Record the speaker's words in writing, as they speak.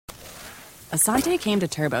Asante came to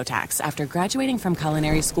TurboTax after graduating from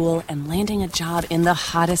culinary school and landing a job in the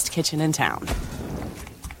hottest kitchen in town.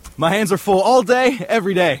 My hands are full all day,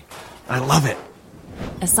 every day. I love it.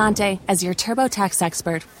 Asante, as your TurboTax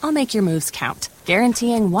expert, I'll make your moves count,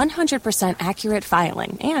 guaranteeing 100% accurate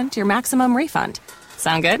filing and your maximum refund.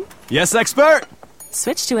 Sound good? Yes, expert!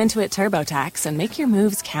 Switch to Intuit TurboTax and make your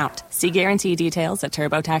moves count. See guarantee details at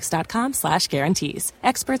turbotax.com/guarantees.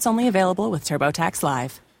 Experts only available with TurboTax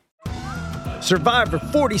Live. Survivor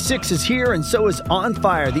 46 is here, and so is On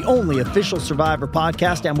Fire, the only official Survivor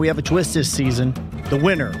podcast, and we have a twist this season. The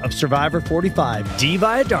winner of Survivor 45, Dee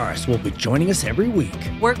Valladares, will be joining us every week.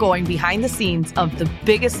 We're going behind the scenes of the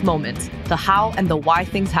biggest moments, the how and the why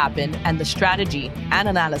things happen, and the strategy and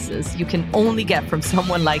analysis you can only get from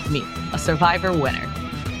someone like me, a Survivor winner.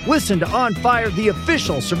 Listen to On Fire, the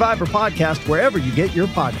official Survivor podcast, wherever you get your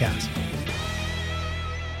podcasts.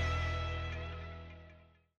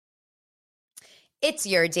 It's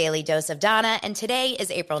your daily dose of Donna, and today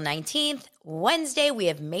is April 19th, Wednesday. We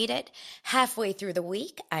have made it halfway through the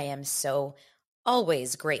week. I am so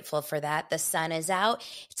always grateful for that. The sun is out.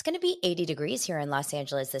 It's going to be 80 degrees here in Los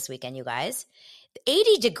Angeles this weekend, you guys.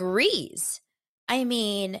 80 degrees. I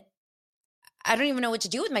mean, I don't even know what to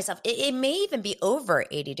do with myself. It may even be over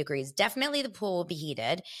 80 degrees. Definitely the pool will be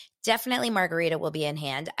heated. Definitely margarita will be in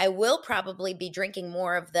hand. I will probably be drinking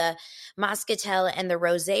more of the Moscatel and the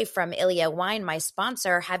Rosé from Ilia Wine, my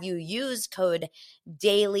sponsor. Have you used code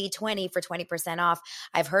DAILY20 for 20% off?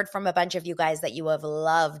 I've heard from a bunch of you guys that you have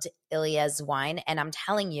loved Ilia's wine, and I'm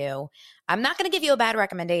telling you, I'm not going to give you a bad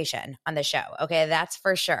recommendation on the show, okay? That's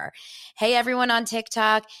for sure. Hey, everyone on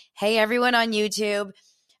TikTok. Hey, everyone on YouTube.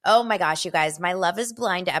 Oh my gosh, you guys, my Love is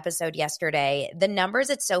Blind episode yesterday, the numbers,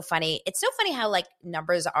 it's so funny. It's so funny how like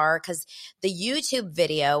numbers are, because the YouTube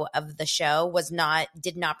video of the show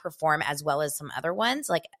did not perform as well as some other ones,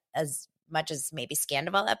 like as much as maybe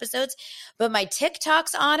Scandival episodes, but my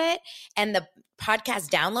TikToks on it and the podcast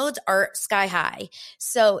downloads are sky high.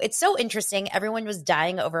 So it's so interesting. Everyone was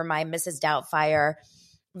dying over my Mrs. Doubtfire,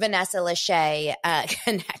 Vanessa Lachey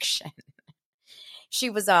connection. She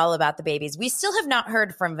was all about the babies. We still have not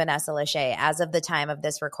heard from Vanessa Lachey as of the time of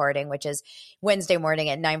this recording, which is Wednesday morning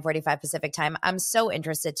at 9:45 Pacific time. I'm so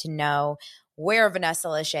interested to know where Vanessa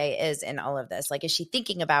Lachey is in all of this. Like, is she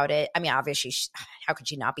thinking about it? I mean, obviously, how could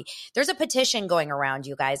she not be? There's a petition going around,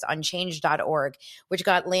 you guys, on change.org, which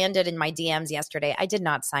got landed in my DMs yesterday. I did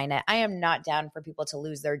not sign it. I am not down for people to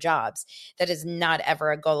lose their jobs. That is not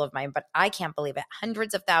ever a goal of mine, but I can't believe it.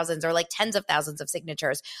 Hundreds of thousands or like tens of thousands of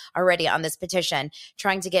signatures already on this petition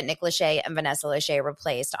trying to get Nick Lachey and Vanessa Lachey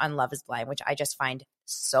replaced on Love is Blind, which I just find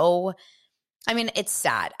so, I mean, it's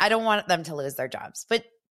sad. I don't want them to lose their jobs, but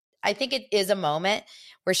I think it is a moment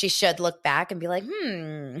where she should look back and be like,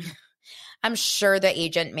 I'm sure the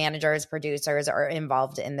agent, managers, producers are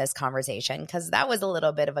involved in this conversation, because that was a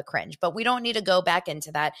little bit of a cringe, but we don't need to go back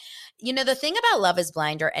into that. You know, the thing about Love is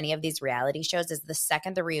Blind or any of these reality shows is the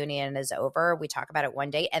second the reunion is over, we talk about it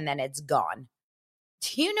one day and then it's gone.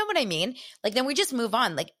 Do you know what I mean? Like, then we just move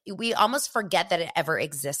on. Like, we almost forget that it ever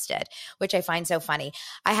existed, which I find so funny.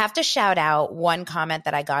 I have to shout out one comment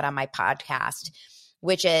that I got on my podcast,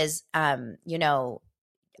 which is, you know,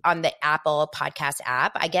 on the Apple podcast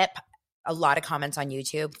app. I get a lot of comments on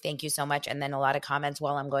YouTube. Thank you so much. And then a lot of comments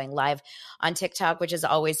while I'm going live on TikTok, which is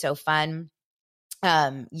always so fun.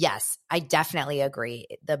 Yes, I definitely agree.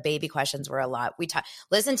 The baby questions were a lot.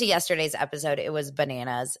 Listen to yesterday's episode. It was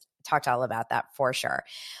bananas. Talked all about that for sure.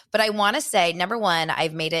 But I want to say, number one,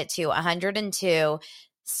 I've made it to 102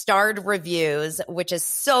 starred reviews, which is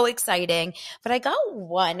so exciting. But I got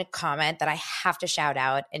one comment that I have to shout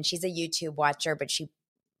out, and she's a YouTube watcher, but she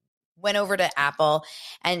went over to Apple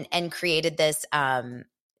and created this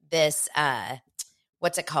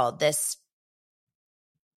what's it called? This,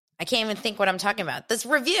 I can't even think what I'm talking about. This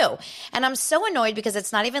review. And I'm so annoyed because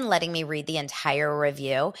it's not even letting me read the entire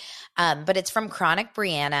review. But it's from Chronic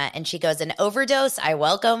Brianna. And she goes, an overdose I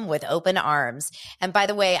welcome with open arms. And by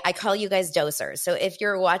the way, I call you guys dosers. So if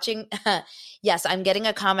you're watching, yes, I'm getting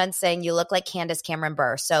a comment saying you look like Candace Cameron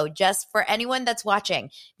Bure. So just for anyone that's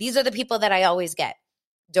watching, these are the people that I always get.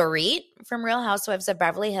 Dorit from Real Housewives of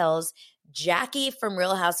Beverly Hills, Jackie from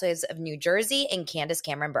Real Housewives of New Jersey, and Candace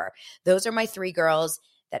Cameron Bure. Those are my three girls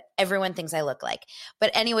that everyone thinks I look like.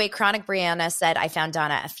 But anyway, Chronic Brianna said, I found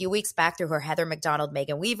Donna a few weeks back through her Heather McDonald,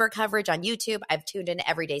 Megan Weaver coverage on YouTube. I've tuned in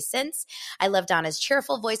every day since. I love Donna's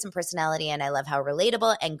cheerful voice and personality, and I love how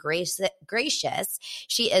relatable and gracious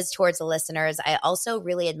she is towards the listeners. I also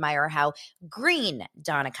really admire how green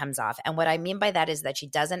Donna comes off. And what I mean by that is that she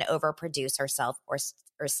doesn't overproduce herself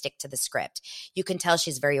or stick to the script. You can tell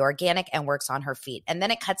she's very organic and works on her feet. And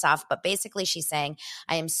then it cuts off. But basically she's saying,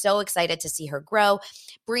 I am so excited to see her grow.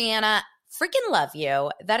 Brianna, freaking love you.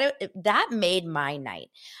 That made my night.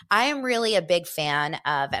 I am really a big fan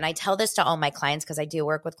of, and I tell this to all my clients because I do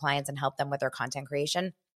work with clients and help them with their content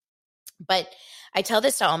creation. But I tell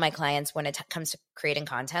this to all my clients when it comes to creating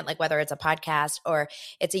content, like whether it's a podcast or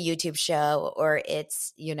it's a YouTube show or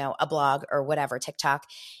it's, a blog or whatever, TikTok,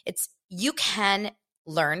 you can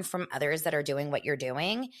learn from others that are doing what you're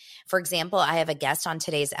doing. For example, I have a guest on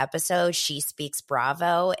today's episode. She speaks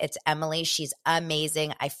Bravo. It's Emily. She's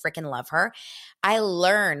amazing. I freaking love her. I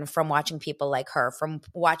learn from watching people like her, from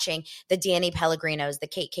watching the Danny Pellegrinos, the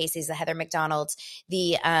Kate Caseys, the Heather McDonalds,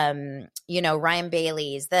 the, Ryan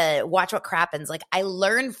Baileys, the Watch What Crappens. Like I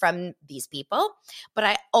learn from these people, but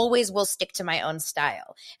I always will stick to my own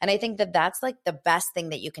style. And I think that that's like the best thing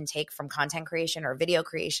that you can take from content creation or video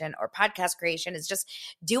creation or podcast creation is just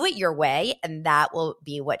do it your way. And that will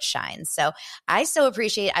be what shines. So I so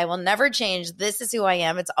appreciate, I will never change. This is who I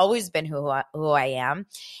am. It's always been who I am.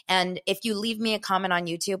 And if you leave me a comment on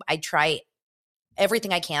YouTube, I try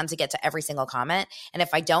everything I can to get to every single comment. And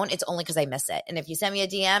if I don't, it's only because I miss it. And if you send me a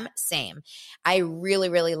DM, same. I really,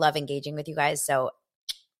 really love engaging with you guys. So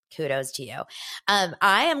kudos to you.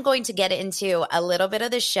 I am going to get into a little bit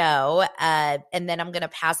of the show, and then I'm going to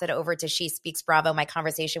pass it over to She Speaks Bravo, my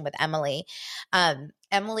conversation with Emily.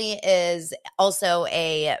 Emily is also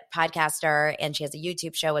a podcaster, and she has a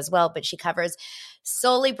YouTube show as well, but she covers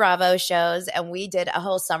solely Bravo shows, and we did a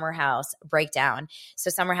whole Summer House breakdown. So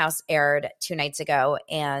Summer House aired 2 nights ago,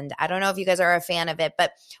 and I don't know if you guys are a fan of it,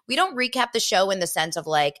 but we don't recap the show in the sense of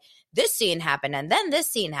like, this scene happened and then this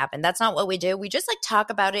scene happened. That's not what we do. We just like talk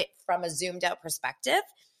about it from a zoomed out perspective.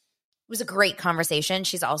 It was a great conversation.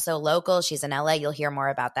 She's also local. She's in LA. You'll hear more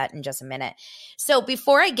about that in just a minute. So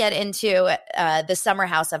before I get into the Summer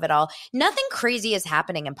House of it all, nothing crazy is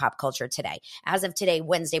happening in pop culture today, as of today,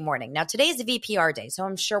 Wednesday morning. Now, today is the VPR day, so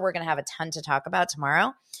I'm sure we're going to have a ton to talk about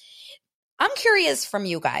tomorrow. I'm curious from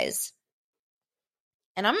you guys,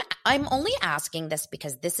 and I'm only asking this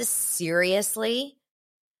because this is seriously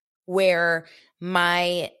where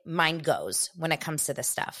my mind goes when it comes to this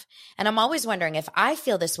stuff. And I'm always wondering, if I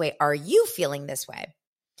feel this way, are you feeling this way?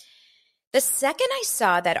 The second I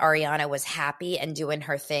saw that Ariana was happy and doing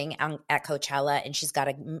her thing at Coachella, and she's got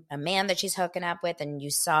a man that she's hooking up with, and you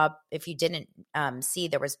saw, if you didn't see,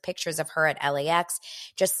 there was pictures of her at LAX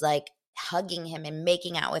just like hugging him and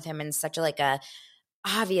making out with him in such like a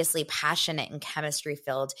obviously passionate and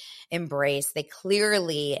chemistry-filled embrace. They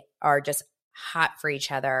clearly are just hot for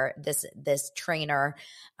each other, this trainer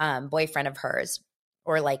boyfriend of hers,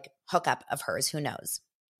 or like hookup of hers, who knows.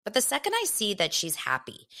 But the second I see that she's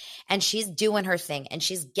happy and she's doing her thing and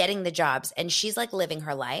she's getting the jobs and she's like living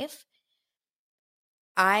her life,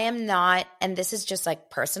 I am not, and this is just like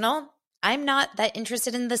personal, I'm not that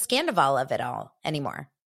interested in the scandal of it all anymore.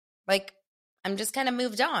 Like, I'm just kind of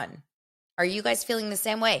moved on. Are you guys feeling the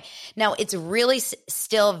same way? Now, it's really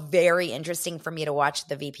still very interesting for me to watch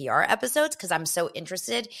the VPR episodes because I'm so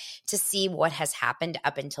interested to see what has happened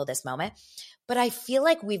up until this moment. But I feel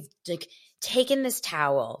like we've like taken this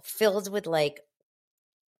towel filled with like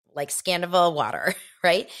Scandival water,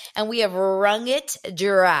 right? And we have wrung it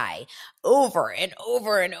dry over and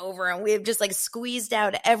over and over. And we have just like squeezed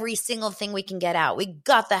out every single thing we can get out. We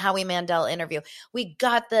got the Howie Mandel interview. We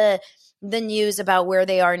got the news about where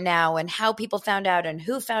they are now and how people found out and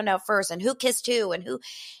who found out first and who kissed who and who.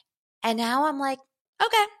 And now I'm like,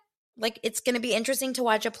 okay, like it's going to be interesting to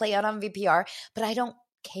watch it play out on VPR, but I don't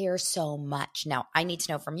care so much. Now, I need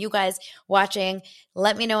to know from you guys watching.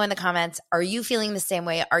 Let me know in the comments. Are you feeling the same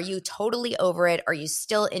way? Are you totally over it? Are you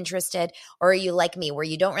still interested? Or are you like me where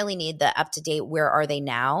you don't really need the up-to-date where are they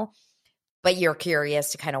now, but you're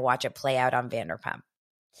curious to kind of watch it play out on Vanderpump?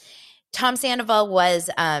 Tom Sandoval was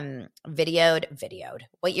videoed.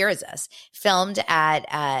 What year is this? Filmed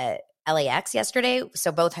at LAX yesterday.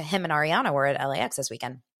 So both him and Ariana were at LAX this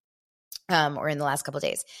weekend, or in the last couple of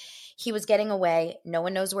days. He was getting away. No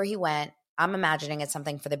one knows where he went. I'm imagining it's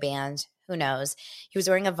something for the band. Who knows? He was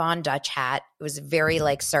wearing a Von Dutch hat. It was very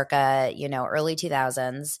like circa, early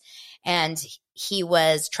 2000s. And he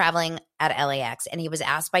was traveling at LAX. And he was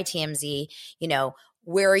asked by TMZ,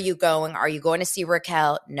 where are you going? Are you going to see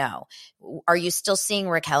Raquel? No. Are you still seeing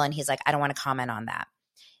Raquel? And he's like, I don't want to comment on that.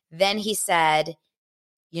 Then he said,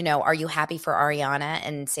 are you happy for Ariana?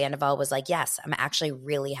 And Sandoval was like, yes, I'm actually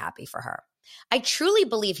really happy for her. I truly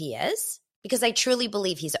believe he is, because I truly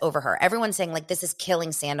believe he's over her. Everyone's saying like this is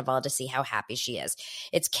killing Sandoval to see how happy she is.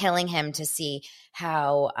 It's killing him to see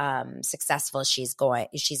how successful she's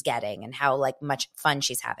getting and how like much fun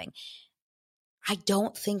she's having. I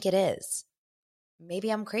don't think it is.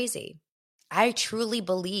 Maybe I'm crazy. I truly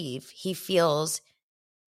believe he feels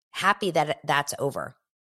happy that that's over.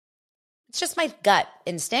 It's just my gut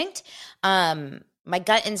instinct. My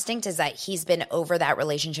gut instinct is that he's been over that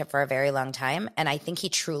relationship for a very long time, and I think he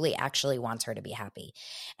truly actually wants her to be happy.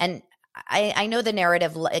 And I know the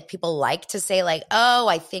narrative, people like to say like, oh,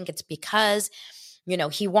 I think it's because,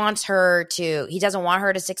 he wants her to, he doesn't want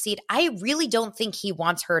her to succeed. I really don't think he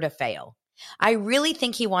wants her to fail. I really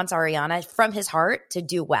think he wants Ariana from his heart to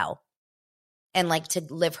do well and like to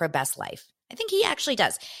live her best life. I think he actually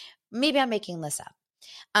does. Maybe I'm making this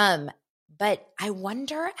up. But I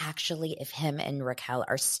wonder actually if him and Raquel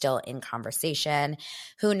are still in conversation.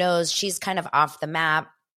 Who knows? She's kind of off the map.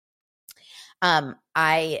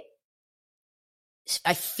 I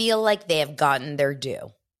feel like they have gotten their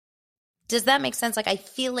due. Does that make sense? Like, I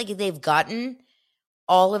feel like they've gotten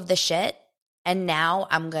all of the shit, and now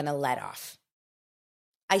I'm going to let off.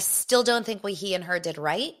 I still don't think what he and her did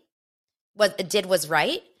was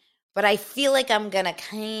right, but I feel like I'm going to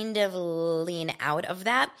kind of lean out of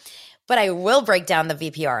that. But I will break down the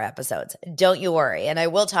VPR episodes. Don't you worry. And I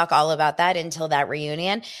will talk all about that until that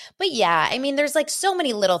reunion. But yeah, I mean, there's like so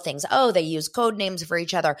many little things. Oh, they use code names for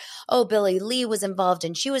each other. Oh, Billie Lee was involved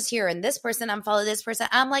and she was here and this person unfollowed this person.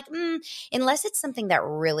 I'm like, unless it's something that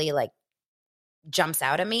really like jumps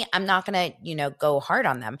out at me, I'm not going to, go hard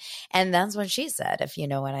on them. And that's what she said, if you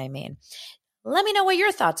know what I mean. Let me know what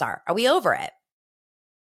your thoughts are. Are we over it?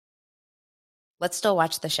 Let's still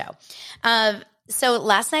watch the show. So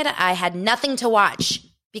last night I had nothing to watch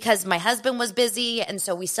because my husband was busy, and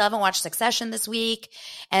so we still haven't watched Succession this week,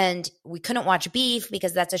 and we couldn't watch Beef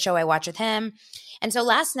because that's a show I watch with him. And so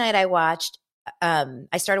last night I watched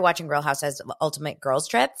I started watching Real Housewives Ultimate Girls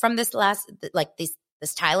Trip from this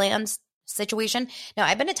Thailand situation. Now,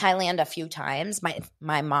 I've been to Thailand a few times.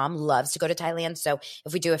 My mom loves to go to Thailand, so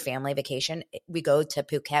if we do a family vacation, we go to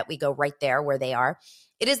Phuket. We go right there where they are.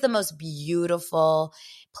 It is the most beautiful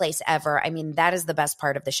place ever. I mean, that is the best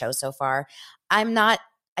part of the show so far. I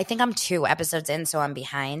think I'm 2 episodes in, so I'm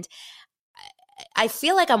behind. I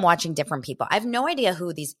feel like I'm watching different people. I have no idea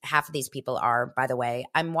who half of these people are, by the way.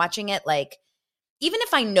 I'm watching it like, even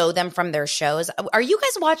if I know them from their shows, are you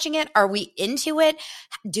guys watching it? Are we into it?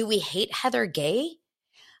 Do we hate Heather Gay?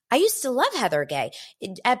 I used to love Heather Gay.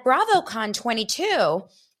 At BravoCon 22,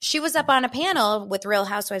 she was up on a panel with Real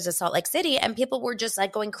Housewives of Salt Lake City, and people were just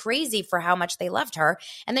like going crazy for how much they loved her.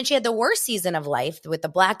 And then she had the worst season of life with the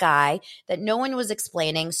black eye that no one was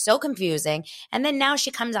explaining, so confusing. And then now she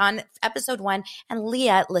comes on episode 1, and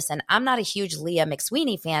Leah, listen, I'm not a huge Leah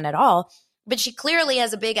McSweeney fan at all, but she clearly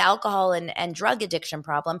has a big alcohol and drug addiction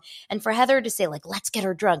problem. And for Heather to say like, let's get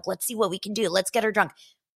her drunk, let's see what we can do, let's get her drunk.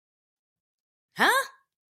 Huh?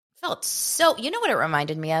 Felt so, you know what it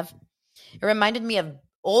reminded me of? It reminded me of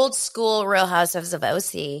old school Real Housewives of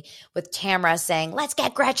OC with Tamra saying, let's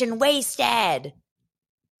get Gretchen wasted.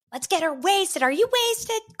 Let's get her wasted. Are you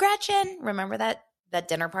wasted, Gretchen? Remember that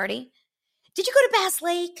dinner party? Did you go to Bass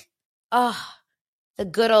Lake? Oh, the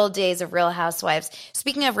good old days of Real Housewives.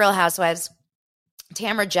 Speaking of Real Housewives,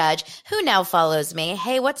 Tamra Judge, who now follows me.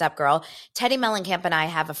 Hey, what's up, girl? Teddi Mellencamp and I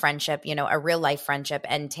have a friendship, a real life friendship.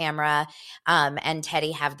 And Tamra and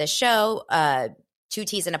Teddi have this show, 2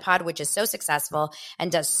 T's in a Pod, which is so successful and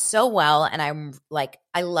does so well. And I'm like,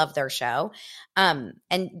 I love their show. And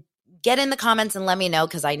get in the comments and let me know,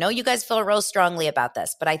 because I know you guys feel real strongly about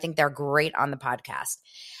this, but I think they're great on the podcast.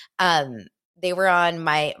 They were on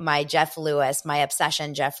my Jeff Lewis, my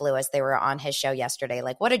obsession Jeff Lewis. They were on his show yesterday.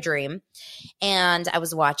 Like, what a dream. And I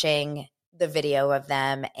was watching the video of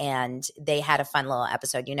them, and they had a fun little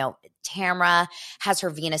episode. Tamra has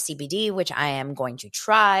her Venus CBD, which I am going to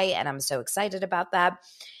try, and I'm so excited about that.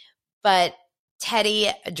 But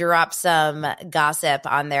Teddi dropped some gossip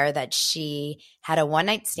on there that she had a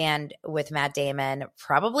one-night stand with Matt Damon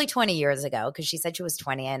probably 20 years ago, because she said she was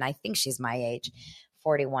 20, and I think she's my age.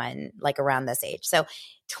 41, like around this age. So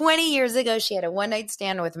 20 years ago, she had a one-night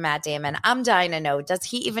stand with Matt Damon. I'm dying to know, does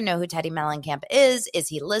he even know who Teddi Mellencamp is? Is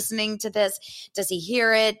he listening to this? Does he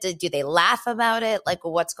hear it? Do they laugh about it? Like,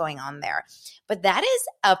 what's going on there? But that is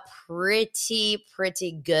a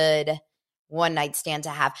pretty good one-night stand to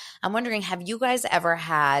have. I'm wondering, have you guys ever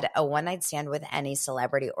had a one-night stand with any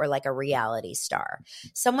celebrity or like a reality star?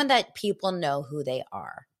 Someone that people know who they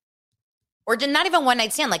are? Or not even one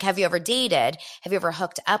night stand. Like, have you ever dated? Have you ever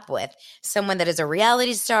hooked up with someone that is a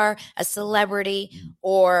reality star, a celebrity,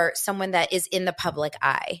 or someone that is in the public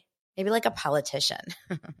eye? Maybe like a politician.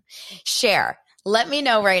 Share. Let me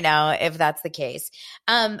know right now if that's the case.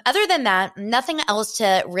 Other than that, nothing else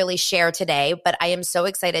to really share today, but I am so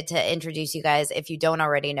excited to introduce you guys, if you don't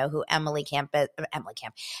already know who Emily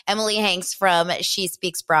Hanks from She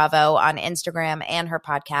Speaks Bravo on Instagram and her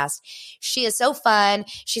podcast. She is so fun.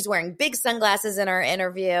 She's wearing big sunglasses in her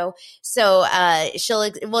interview. So she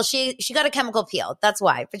got a chemical peel. That's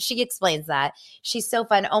why, but she explains that. She's so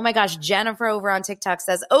fun. Oh my gosh, Jennifer over on TikTok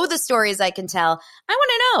says, oh, the stories I can tell. I want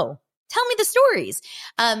to know. Tell me the stories.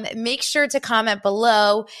 Make sure to comment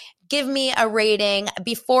below. Give me a rating.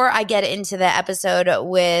 Before I get into the episode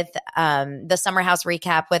with the Summer House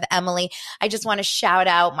recap with Emily, I just want to shout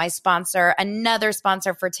out my sponsor, another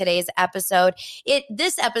sponsor for today's episode.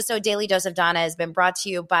 This episode, Daily Dose of Dana, has been brought to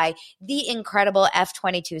you by the incredible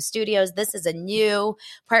F22 Studios. This is a new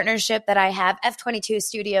partnership that I have. F22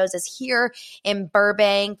 Studios is here in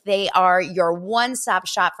Burbank. They are your one-stop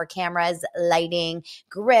shop for cameras, lighting,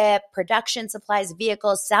 grip, production supplies,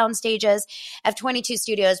 vehicles, sound stages. F22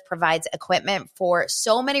 Studios provides equipment for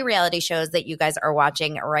so many reality shows that you guys are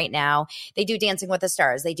watching right now. They do Dancing with the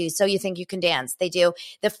Stars. They do So You Think You Can Dance. They do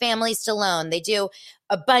The Family Stallone. They do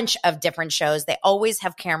a bunch of different shows. They always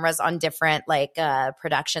have cameras on different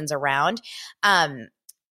productions around.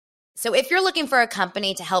 So if you're looking for a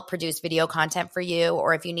company to help produce video content for you,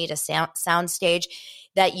 or if you need a sound stage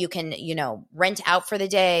that you can, rent out for the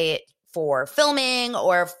day for filming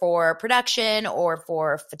or for production or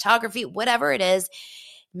for photography, whatever it is,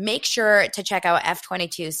 make sure to check out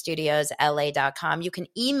F22studiosla.com. You can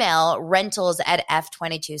email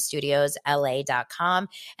rentals@f22studiosla.com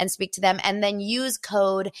and speak to them, and then use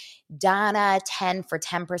code DANA10 for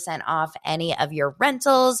 10% off any of your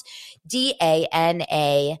rentals,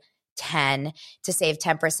 DANA 10 to save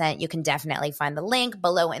 10%. You can definitely find the link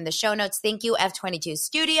below in the show notes. Thank you, F22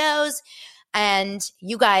 Studios. And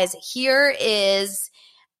you guys, here is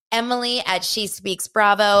Emily at She Speaks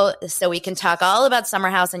Bravo, so we can talk all about Summer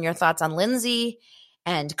House and your thoughts on Lindsay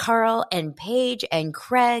and Carl and Paige and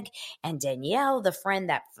Craig and Danielle, the friend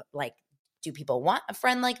that, do people want a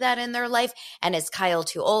friend like that in their life? And is Kyle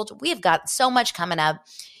too old? We've got so much coming up.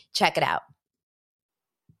 Check it out.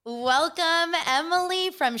 Welcome, Emily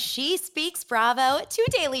from She Speaks Bravo to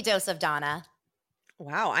Daily Dose of Dana.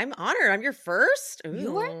 Wow, I'm honored. I'm your first?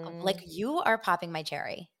 Ooh. You are popping my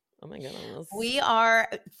cherry. Oh my goodness. We are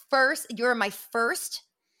first. You're my first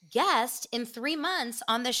guest in 3 months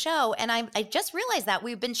on the show. And I just realized that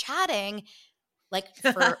we've been chatting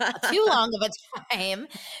for too long of a time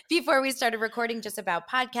before we started recording, just about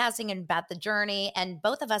podcasting and about the journey. And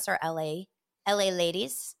both of us are LA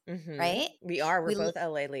ladies, right? We are. We're both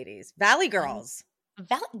LA ladies. Valley girls.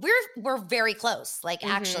 We're very close.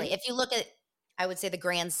 Actually, if you look at, I would say, the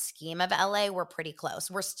grand scheme of LA, we're pretty close.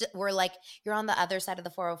 We're like, you're on the other side of the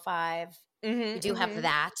 405. We do have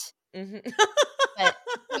that. But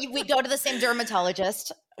we go to the same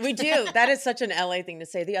dermatologist. We do. That is such an LA thing to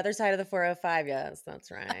say. The other side of the 405. Yes, that's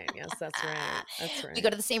right. That's right. We go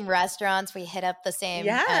to the same restaurants. We hit up the same,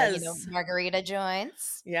 margarita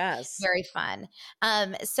joints. Yes. Very fun.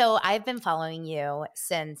 So I've been following you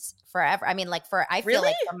since forever. I mean,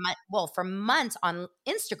 for months on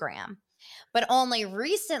Instagram. But only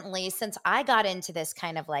recently, since I got into this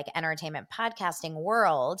kind of entertainment podcasting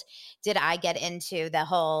world, did I get into the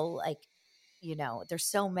whole there's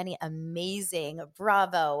so many amazing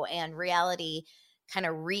Bravo and reality kind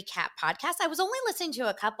of recap podcasts. I was only listening to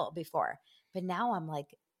a couple before, but now I'm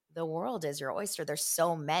like, the world is your oyster. There's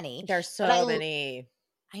so many. There's so many.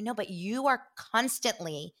 I know, but you are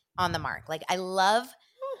constantly on the mark. I love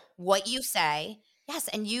what you say. Yes,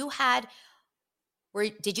 and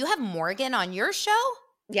did you have Morgan on your show?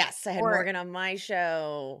 Yes, I had Morgan on my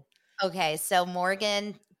show. Okay, so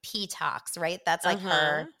Morgan P Talks, right? That's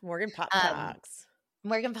her. Morgan Pop Talks.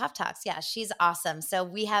 Morgan Pop Talks. Yeah, she's awesome. So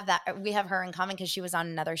we have her in common because she was on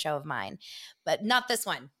another show of mine, but not this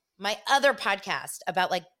one. My other podcast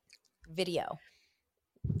about video.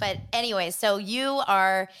 But anyway, so you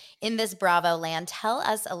are in this Bravo land. Tell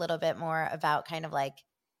us a little bit more about kind of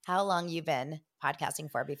how long you've been podcasting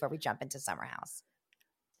for before we jump into Summer House.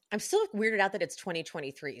 I'm still weirded out that it's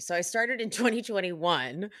 2023. So I started in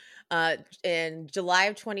 2021. In July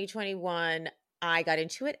of 2021, I got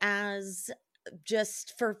into it as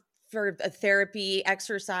just for a therapy,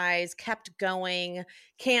 exercise, kept going,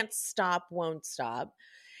 can't stop, won't stop.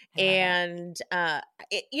 And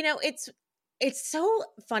it's so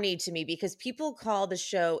funny to me because people call the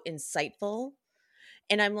show insightful.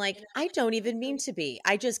 And I'm like, I don't even mean to be.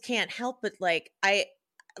 I just can't help but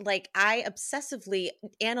like I obsessively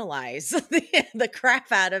analyze the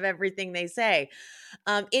crap out of everything they say.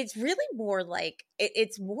 It's really more like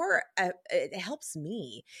it's more it helps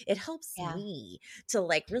me. It helps Yeah. me to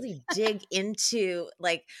like really dig into,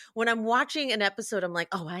 like, when I'm watching an episode, I'm like,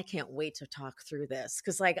 oh, I can't wait to talk through this,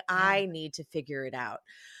 because like I need to figure it out.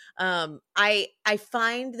 I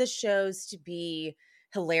find the shows to be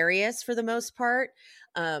hilarious for the most part.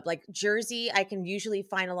 Like Jersey, I can usually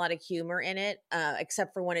find a lot of humor in it,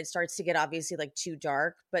 except for when it starts to get obviously like too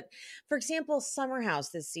dark. But for example, Summer House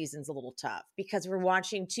this season's a little tough because we're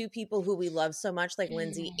watching two people who we love so much, like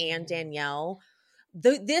Lindsay and Danielle.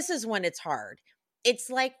 This is when it's hard. It's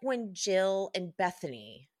like when Jill and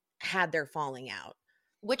Bethany had their falling out.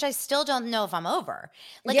 Which I still don't know if I'm over.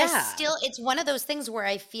 Like, Yeah. it's one of those things where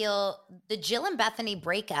I feel the Jill and Bethany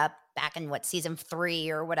breakup back in season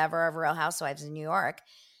 3 or whatever of Real Housewives in New York.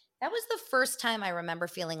 That was the first time I remember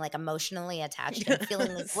feeling like emotionally attached and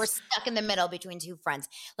feeling like we're stuck in the middle between two friends,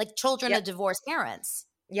 like children of divorced parents.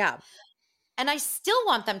 Yeah. And I still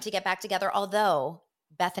want them to get back together, although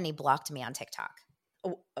Bethany blocked me on TikTok.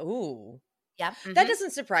 Oh. Yeah. That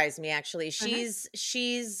doesn't surprise me, actually. She's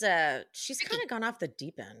kind of gone off the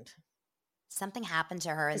deep end. Something happened to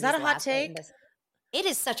her. Is that a hot take? It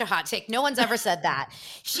is such a hot take. No one's ever said that.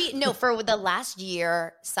 For the last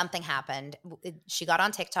year, something happened. She got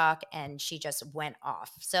on TikTok and she just went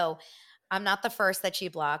off. So I'm not the first that she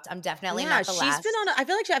blocked. I'm definitely not the last. She's been on. I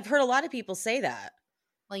feel like I've heard a lot of people say that.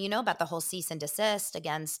 Well, you know about the whole cease and desist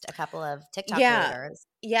against a couple of TikTok creators.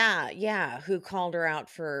 Yeah. Who called her out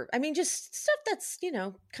for, I mean, just stuff that's,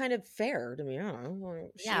 kind of fair to me. I don't know.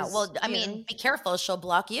 Yeah. Well, I mean, be careful. She'll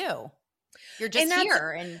block you. You're just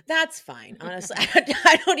here. And that's fine. Honestly,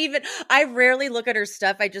 I rarely look at her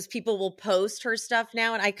stuff. People will post her stuff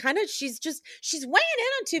now. And she's weighing in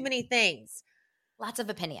on too many things. Lots of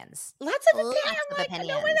opinions. No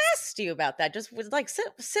one asked you about that. Just was like,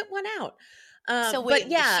 sit one out.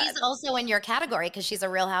 She's also in your category because she's a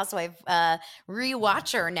Real Housewife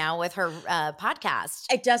rewatcher now with her podcast.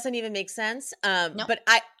 It doesn't even make sense. Nope. But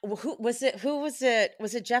who was it?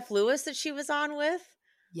 Was it Jeff Lewis that she was on with?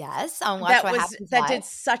 Yes, on Watch What Happens That Live. did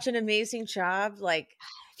such an amazing job. Like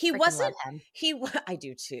he wasn't. I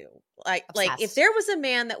do too. Like if there was a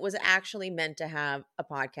man that was actually meant to have a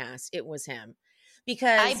podcast, it was him.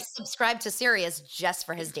 Because I subscribed to Sirius just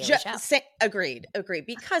for his daily show. Agreed.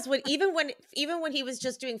 Because even when he was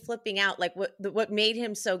just doing Flipping Out, like what made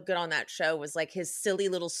him so good on that show was like his silly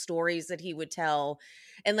little stories that he would tell,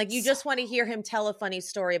 and like you just want to hear him tell a funny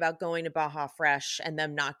story about going to Baja Fresh and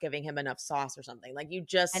them not giving him enough sauce or something. Like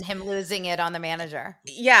and him losing it on the manager.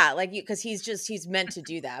 Yeah, like because he's meant to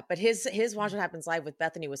do that. But his Watch What Happens Live with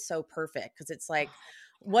Bethany was so perfect because it's like,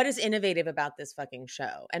 what is innovative about this fucking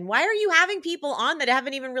show? And why are you having people on that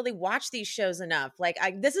haven't even really watched these shows enough? Like,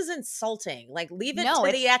 this is insulting. Like, leave it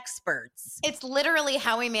to the experts. It's literally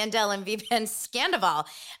Howie Mandel and Vivian Scandival.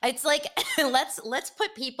 It's like, let's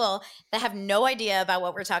put people that have no idea about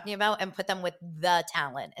what we're talking about and put them with the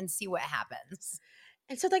talent and see what happens.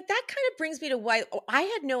 And so like that kind of brings me to why I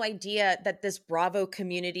had no idea that this Bravo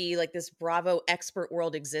community, like this Bravo expert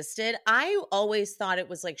world existed. I always thought it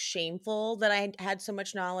was like shameful that I had so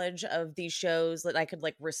much knowledge of these shows that I could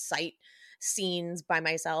like recite scenes by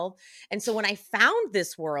myself. And so when I found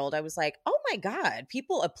this world, I was like, oh my God,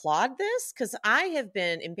 people applaud this? Because I have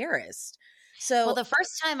been embarrassed. So the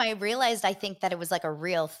first time I realized, I think that it was like a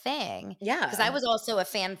real thing. Yeah. Because I was also a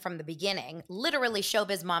fan from the beginning, literally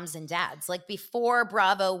showbiz moms and dads. Like before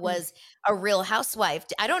Bravo was a Real Housewife.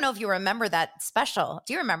 I don't know if you remember that special.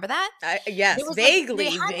 Do you remember that? Yes, vaguely.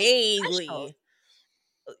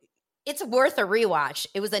 It's worth a rewatch.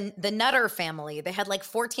 It was the Nutter family. They had like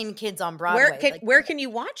 14 kids on Broadway. Where can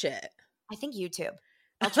you watch it? I think YouTube.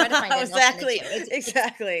 I'll try to find it. Exactly.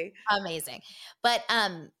 It's amazing. But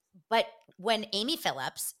when Amy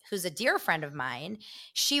Phillips, who's a dear friend of mine,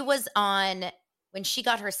 she was on, when she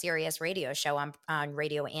got her Sirius radio show on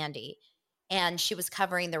Radio Andy, and she was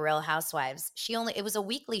covering the Real Housewives. It was a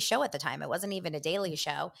weekly show at the time. It wasn't even a daily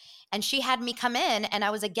show. And she had me come in, and I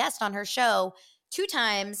was a guest on her show 2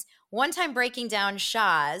 times, one time breaking down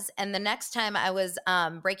Shaw's, and the next time I was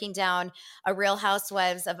breaking down a Real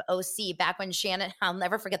Housewives of OC back when Shannon, I'll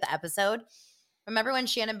never forget the episode. Remember when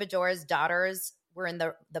Shannon Bedore's daughters were in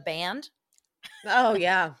the band? Oh,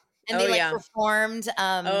 yeah. And they performed.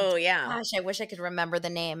 Oh, yeah. Gosh, I wish I could remember the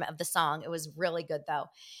name of the song. It was really good, though.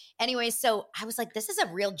 Anyway, so I was like, this is a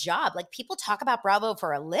real job. Like, people talk about Bravo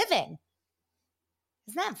for a living.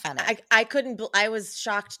 Isn't that funny? I was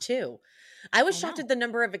shocked, too. I was shocked at the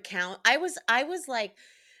number of accounts. I was like,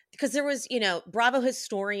 because there was, Bravo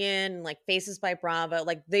Historian, like Faces by Bravo,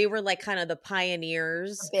 like they were like kind of the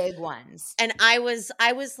pioneers, The big ones. and I was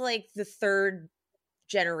like the third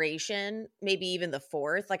generation, maybe even the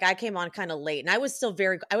fourth. Like I came on kind of late, and I was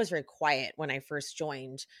very quiet when I first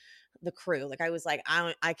joined the crew. Like I was like,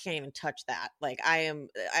 I can't even touch that. Like I'm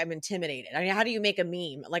intimidated. I mean, how do you make a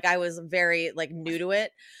meme? Like I was very like new to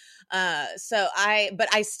it. But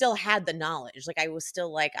I still had the knowledge. Like I was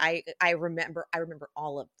still like, I remember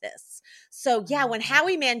all of this. So yeah, when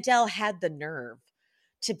Howie Mandel had the nerve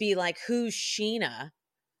to be like, who's Sheena?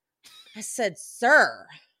 I said, sir,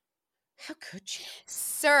 how could you?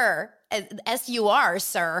 Sir, S-U-R,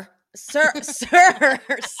 sir. Sir,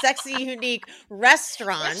 Sexy Unique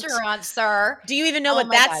Restaurant, sir. Do you even know what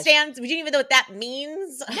that stands? Do you even know what that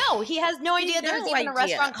means? No, he has no idea there's even a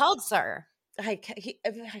restaurant called Sir. Can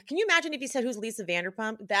you imagine if he said, who's Lisa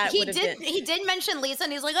Vanderpump? He did mention Lisa,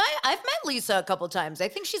 and he's like, I've met Lisa a couple times. I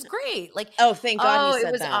think she's great. Like, oh, thank God he said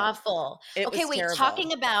it was that. awful. Okay, wait, terrible.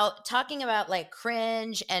 talking about like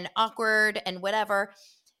cringe and awkward and whatever.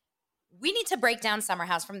 We need to break down Summer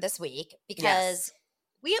House from this week because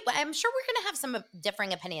I'm sure we're going to have some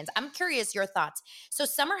differing opinions. I'm curious your thoughts. So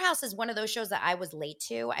Summer House is one of those shows that I was late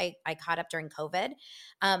to. I caught up during COVID.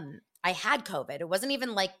 I had COVID. It wasn't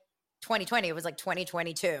even like 2020. It was like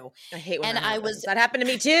 2022. I hate when that happened to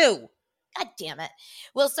me too. God damn it.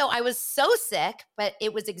 Well, so I was so sick, but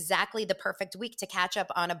it was exactly the perfect week to catch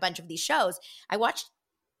up on a bunch of these shows. I watched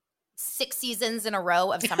 6 seasons in a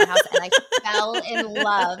row of Summer House, and I fell in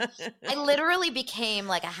love. I literally became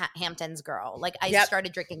like a Hamptons girl. Like I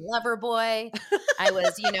started drinking Loverboy. I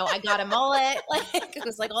was, I got a mullet. Like it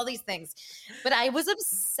was like all these things. But I was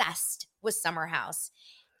obsessed with Summer House.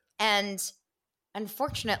 And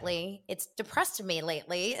unfortunately, it's depressed me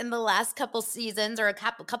lately in the last couple seasons, or a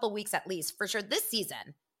couple weeks at least, for sure this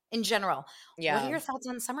season in general. Yeah. What are your thoughts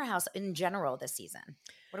on Summer House in general this season?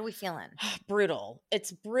 What are we feeling? Brutal.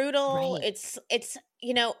 It's brutal. Right. It's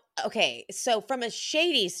okay. So from a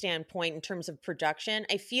shady standpoint in terms of production,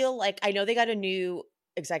 I feel like I know they got a new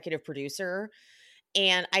executive producer,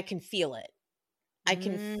 and I can feel it. I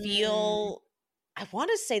can feel, I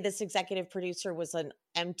want to say this executive producer was an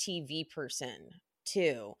MTV person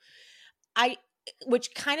too.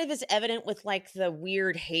 Which kind of is evident with like the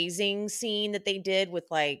weird hazing scene that they did with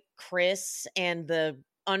like Chris and the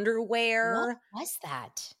underwear. What was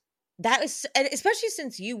that? That was, especially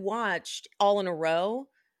since you watched All in a Row.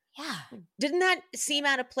 Yeah. Didn't that seem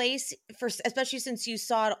out of place especially since you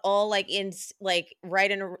saw it all like in like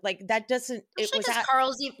right in a, like that doesn't, especially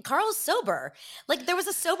because Carl's sober. Like there was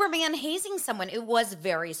a sober man hazing someone. It was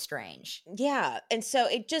very strange. Yeah. And so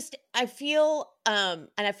I feel,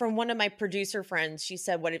 from one of my producer friends, she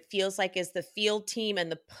said what it feels like is the field team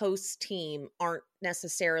and the post team aren't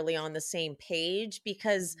necessarily on the same page,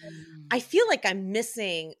 because I feel like I'm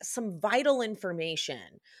missing some vital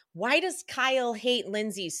information. Why does Kyle hate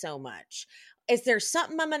Lindsay so much? Is there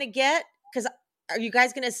something I'm going to get? Because are you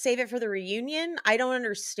guys going to save it for the reunion? I don't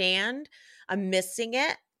understand. I'm missing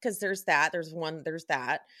it because there's that. There's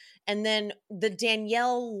that. And then the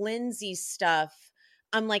Danielle Lindsay stuff.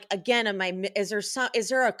 I'm like, again, is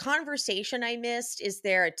there a conversation I missed? Is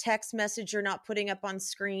there a text message you're not putting up on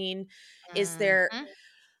screen? Is there,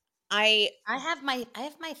 I have my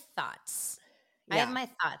thoughts. Yeah. I have my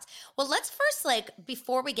thoughts. Well, let's first,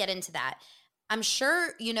 before we get into that, I'm sure,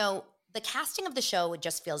 the casting of the show, it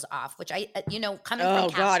just feels off, which coming from casting. Oh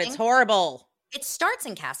God, it's horrible. It starts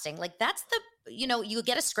in casting. Like that's you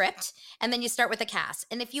get a script and then you start with a cast.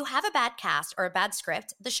 And if you have a bad cast or a bad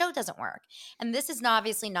script, the show doesn't work. And this is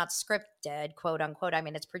obviously not scripted, quote unquote. I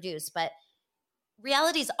mean, it's produced, but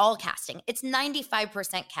reality is all casting. It's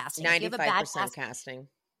 95% casting. 95% casting.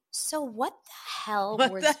 So what the hell?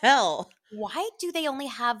 The hell? Why do they only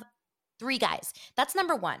have 3 guys? That's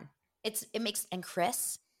number one. And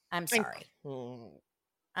Chris, I'm sorry.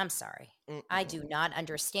 I'm sorry. I do not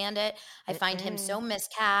understand it. I find him so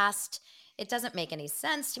miscast. It doesn't make any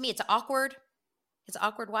sense to me. It's awkward. It's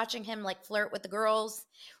awkward watching him flirt with the girls,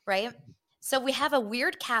 right? So we have a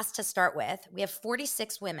weird cast to start with. We have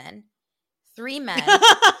 46 women, 3 men,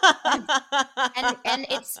 and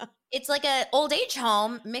it's like an old age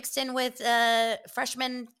home mixed in with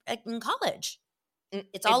freshmen in college.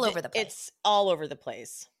 It's all over the place. It's all over the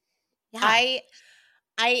place. Yeah.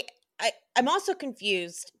 I'm also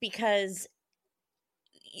confused because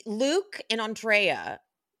Luke and Andrea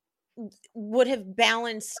would have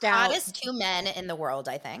balanced out. Hottest 2 men in the world,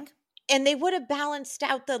 I think. And they would have balanced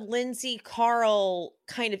out the Lindsay Carl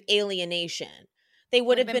kind of alienation. They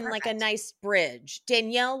would have been like a nice bridge.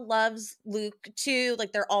 Danielle loves Luke too.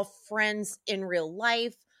 Like they're all friends in real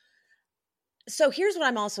life. So here's what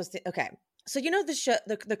I'm also okay. So you know the show,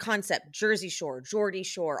 the concept, Jersey Shore, Geordie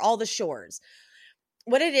Shore, all the shores.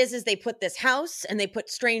 What it is they put this house and they put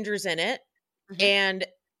strangers in it, and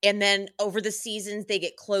then over the seasons they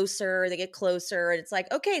get closer, and it's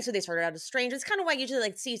like, okay, so they started out as strangers. It's kind of why usually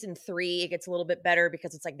like season 3 it gets a little bit better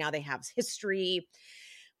because it's like now they have history.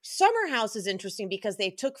 Summer House is interesting because they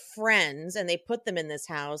took friends and they put them in this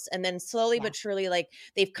house, and then slowly but surely, like,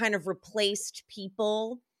 they've kind of replaced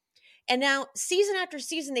people. And now season after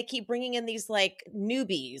season, they keep bringing in these like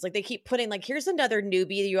newbies. Like they keep putting like, here's another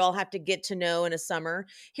newbie that you all have to get to know in a summer.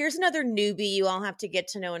 Here's another newbie you all have to get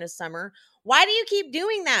to know in a summer. Why do you keep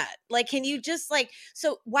doing that? Like, can you just like,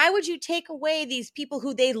 so why would you take away these people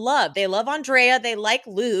who they love? They love Andrea. They like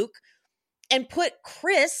Luke, and put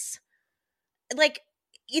Chris like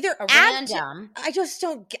either random. I just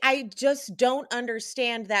don't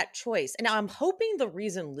understand that choice. And now I'm hoping the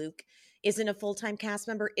reason Luke isn't a full-time cast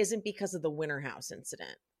member isn't because of the Winter House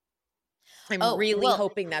incident. I'm really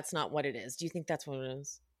hoping that's not what it is. Do you think that's what it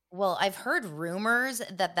is? Well, I've heard rumors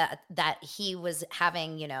that he was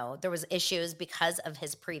having, there was issues because of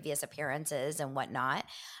his previous appearances and whatnot.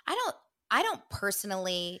 I don't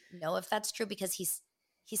personally know if that's true because he's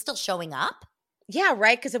still showing up. Yeah,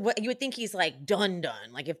 right. Because you would think he's like done.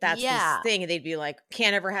 Like if that's his thing, they'd be like,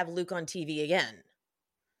 can't ever have Luke on TV again.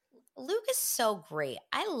 Luke is so great.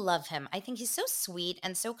 I love him. I think he's so sweet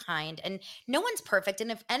and so kind, and no one's perfect. And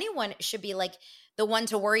if anyone should be like the one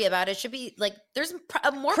to worry about, it should be like there's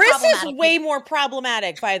a more. Chris is way more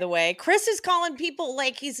problematic, by the way. Chris is calling people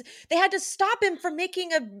like they had to stop him from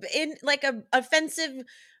making a offensive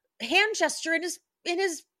hand gesture in his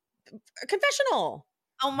confessional.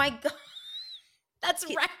 Oh my God. That's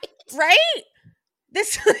right. Right?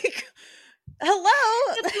 This like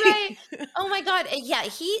hello. That's right. Oh my God. Yeah,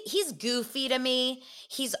 he's goofy to me.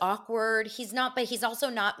 He's awkward. He's not, but he's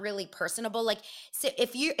also not really personable. Like, so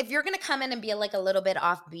if you're gonna come in and be like a little bit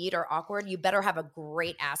offbeat or awkward, you better have a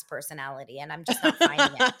great ass personality. And I'm just not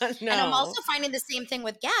finding it. No. And I'm also finding the same thing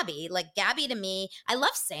with Gabby. Like Gabby to me, I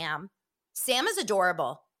love Sam. Sam is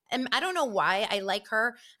adorable. And I don't know why I like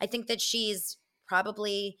her. I think that she's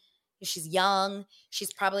young.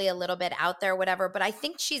 She's probably a little bit out there, whatever. But I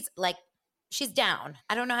think she's down.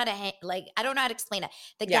 I don't know how to I don't know how to explain it.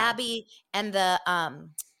 Gabby and the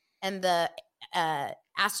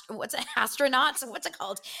astronauts? What's it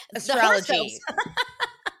called? Astrology.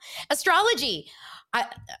 Astrology.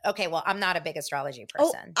 I'm not a big astrology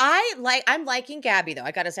person. I'm liking Gabby though.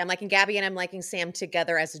 I gotta say, I'm liking Gabby and I'm liking Sam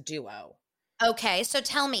together as a duo. Okay, so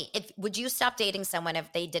tell me, would you stop dating someone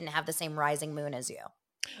if they didn't have the same rising moon as you?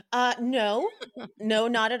 No,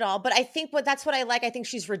 not at all. But I think that's what I like. I think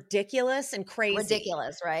she's ridiculous and crazy.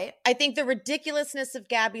 Ridiculous, right? I think the ridiculousness of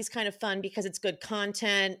Gabby's kind of fun because it's good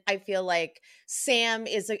content. I feel like Sam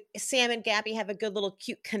and Gabby have a good little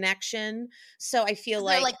cute connection. So I feel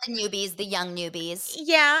they're like the newbies, the young newbies.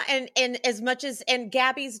 Yeah, and as much as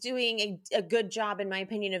Gabby's doing a good job, in my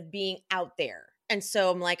opinion, of being out there. And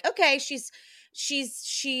so I'm like, okay, she's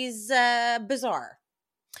bizarre.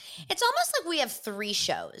 It's almost like we have 3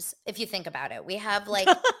 shows, if you think about it. We have we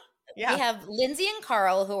have Lindsay and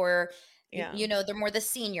Carl, who are, they're more the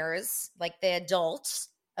seniors, like the adults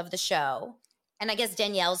of the show. And I guess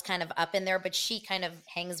Danielle's kind of up in there, but she kind of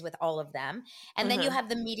hangs with all of them. And then you have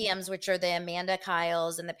the mediums, which are the Amanda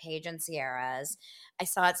Kyles and the Paige and Sierras. I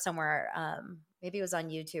saw it somewhere, maybe it was on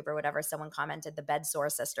YouTube or whatever. Someone commented the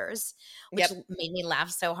Bedsore sisters, which made me laugh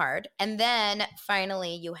so hard. And then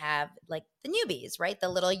finally you have like the newbies, right? The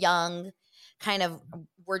little young kind of,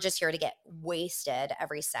 we're just here to get wasted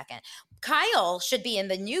every second. Kyle should be in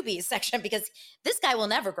the newbies section because this guy will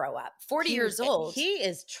never grow up. 40 years old. He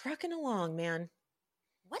is trucking along, man.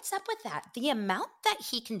 What's up with that? The amount that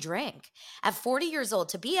he can drink at 40 years old,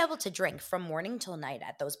 to be able to drink from morning till night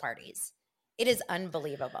at those parties. It is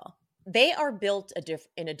unbelievable. They are built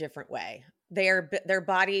in a different way. Their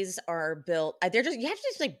bodies are built. You have to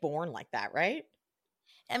just like born like that, right?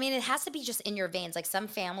 I mean, it has to be just in your veins. Like some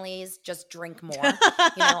families just drink more.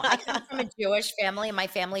 I come from a Jewish family, and my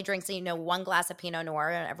family drinks, 1 glass of Pinot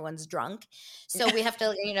Noir, and everyone's drunk. So we have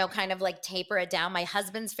to, kind of like taper it down. My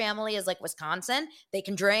husband's family is like Wisconsin; they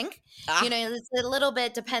can drink. It's a little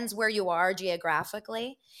bit depends where you are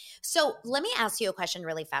geographically. So let me ask you a question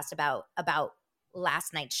really fast about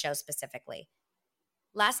last night's show specifically.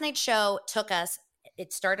 Last night's show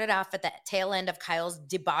it started off at the tail end of Kyle's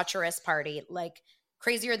debaucherous party, like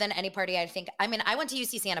crazier than any party I think. I mean, I went to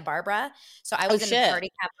UC Santa Barbara, so I was in the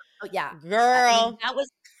party cap. Oh, yeah. Girl. I mean,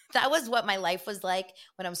 that was what my life was like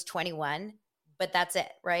when I was 21. but that's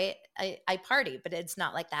it, right? I party, but it's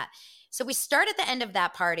not like that. So we start at the end of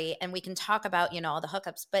that party and we can talk about, all the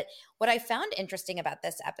hookups. But what I found interesting about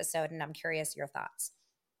this episode, and I'm curious your thoughts,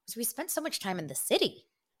 is we spent so much time in the city.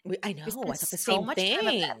 I know. I spent thought the so same much time up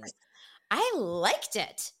thing. there. I liked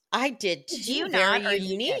it. I did too. Did you very not, or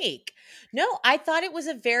you did? unique. No, I thought it was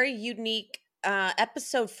a very unique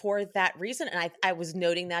episode for that reason. And I was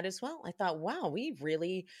noting that as well. I thought, wow, we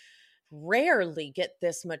really rarely get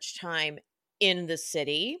this much time in the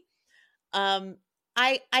city. I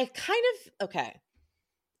kind of, okay.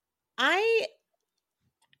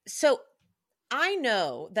 So I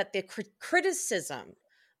know that the criticism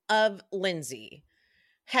of Lindsay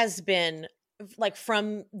has been like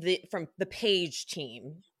from the Paige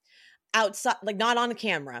team outside, like not on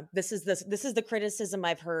camera. This is the criticism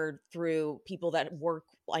I've heard through people that work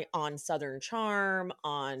like on Southern Charm,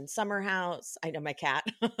 on Summer House. I know my cat.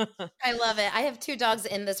 I love it. I have 2 dogs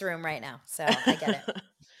in this room right now, so I get it.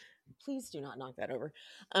 Please do not knock that over.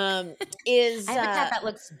 I have a cat that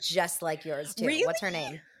looks just like yours too. Really? What's her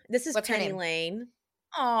name? This is What's her Penny name? Lane.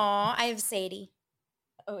 Aw, I have Sadie.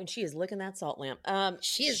 Oh, and she is licking that salt lamp.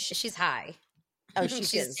 She's high. Oh,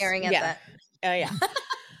 she's is. staring at Yeah. that. Oh, yeah.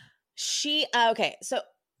 Okay. So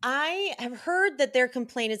I have heard that their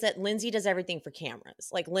complaint is that Lindsay does everything for cameras.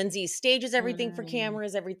 Like Lindsay stages everything for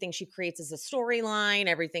cameras. Everything she creates is a storyline.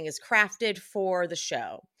 Everything is crafted for the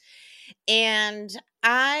show. And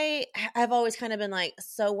I've always kind of been like,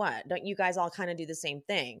 so what? Don't you guys all kind of do the same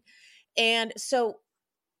thing? And so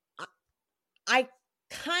I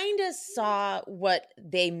kind of saw what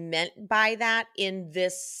they meant by that in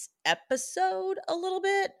this episode a little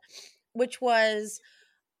bit, which was,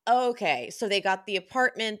 okay, so they got the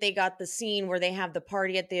apartment, they got the scene where they have the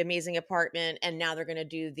party at the amazing apartment, and now they're going to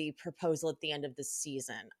do the proposal at the end of the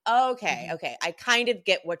season. Okay, okay. I kind of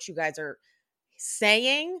get what you guys are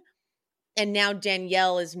saying. And now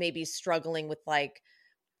Danielle is maybe struggling with like,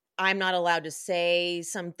 I'm not allowed to say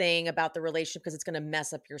something about the relationship because it's going to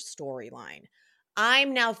mess up your storyline.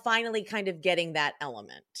 I'm now finally kind of getting that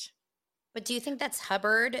element. But do you think that's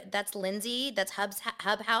Hubbard, that's Lindsay, that's Hub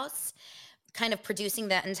House kind of producing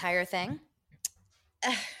that entire thing?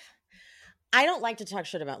 I don't like to talk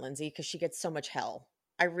shit about Lindsay because she gets so much hell.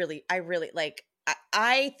 I really like,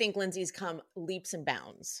 I think Lindsay's come leaps and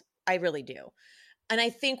bounds. I really do. And I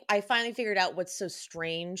think I finally figured out what's so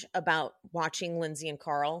strange about watching Lindsay and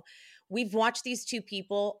Carl. We've watched these 2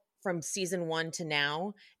 people from season 1 to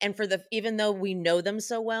now. And even though we know them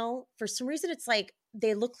so well, for some reason, it's like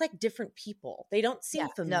they look like different people. They don't seem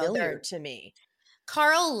familiar to me.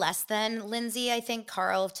 Carl less than Lindsay. I think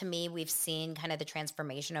Carl, to me, we've seen kind of the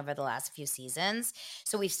transformation over the last few seasons.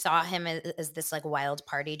 So we saw him as this like wild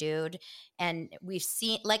party dude. And we've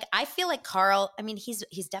seen, like, I feel like Carl, I mean, he's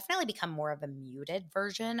definitely become more of a muted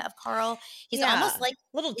version of Carl. He's almost like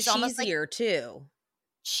a little cheesier too.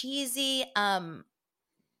 Cheesy,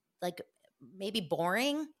 like maybe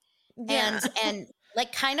boring. Yeah. And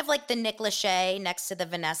like kind of like the Nick Lachey next to the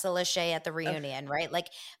Vanessa Lachey at the reunion, right? Like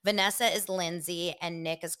Vanessa is Lindsay and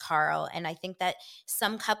Nick is Carl. And I think that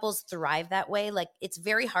some couples thrive that way. Like it's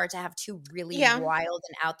very hard to have 2 really wild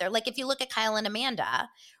and out there. Like if you look at Kyle and Amanda,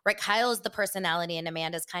 right? Kyle is the personality and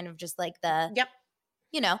Amanda's kind of just like the,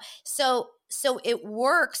 so it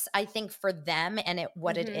works, I think, for them and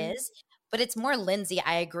what it is, but it's more Lindsay.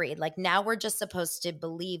 I agree. Like now we're just supposed to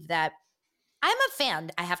believe that. I'm a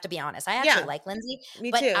fan. I have to be honest. I actually like Lindsay.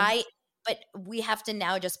 Me too. But we have to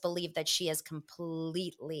now just believe that she has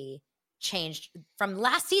completely changed from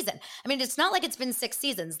last season. I mean, it's not like it's been 6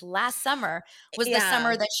 seasons. Last summer was the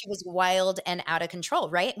summer that she was wild and out of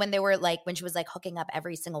control, right? When she was like hooking up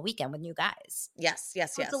every single weekend with new guys. Yes.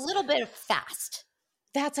 So it's a little bit fast.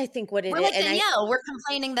 That's, I think, what it is. We're like Danielle. We're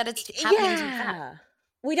complaining that it's happening too fast.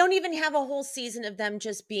 We don't even have a whole season of them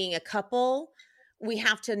just being a couple. We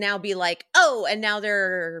have to now be like, oh, and now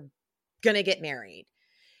they're going to get married.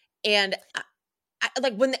 And I,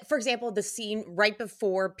 like when, for example, the scene right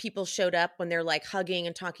before people showed up when they're like hugging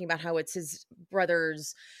and talking about how it's his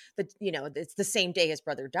brother's, it's the same day his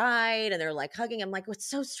brother died and they're like hugging. I'm like, it's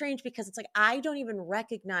so strange because it's like, I don't even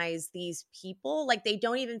recognize these people. Like they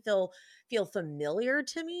don't even feel familiar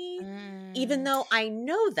to me, even though I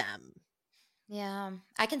know them. Yeah,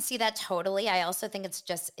 I can see that totally. I also think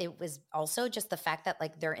it was also just the fact that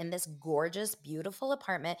like they're in this gorgeous, beautiful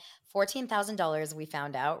apartment, $14,000 we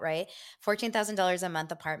found out, right? $14,000 a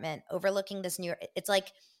month apartment overlooking this it's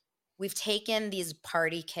like we've taken these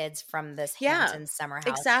party kids from this Hampton summer house.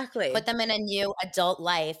 Exactly. Put them in a new adult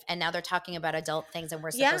life and now they're talking about adult things and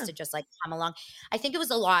we're supposed to just like come along. I think it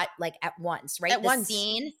was a lot like at once, right? At once.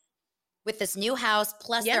 Scene with this new house.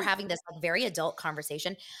 Plus they're having this like very adult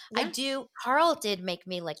conversation. Carl did make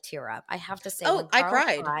me like tear up. I have to say, when Carl I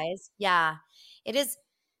cried. cries, it is.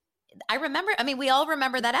 I remember, we all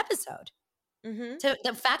remember that episode. Mm-hmm. So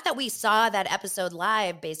the fact that we saw that episode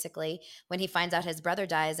live, basically, when he finds out his brother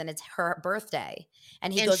dies and it's her birthday,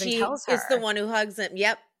 and he goes and tells her. It's the one who hugs him.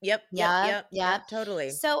 Yep,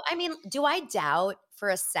 totally. So, do I doubt for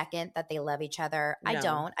a second that they love each other? No. I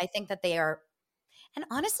don't. I think that they are, and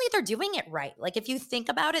honestly, they're doing it right. Like, if you think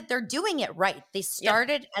about it, they're doing it right. They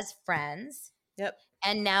started as friends. Yep.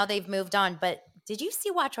 And now they've moved on. But did you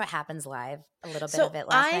see Watch What Happens Live? A little bit of it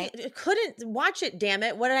last night? I couldn't watch it, damn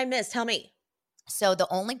it. What did I miss? Tell me. So the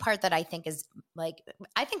only part that I think is like,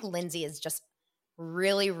 I think Lindsay is just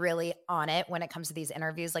really, really on it when it comes to these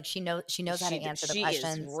interviews. Like she knows how to answer the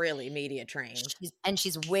questions. She is really media trained.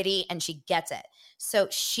 She's witty and she gets it. So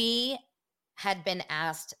she had been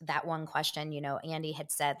asked that one question, Andy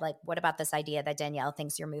had said, like, what about this idea that Danielle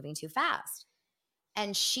thinks you're moving too fast?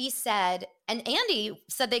 And she said, and Andy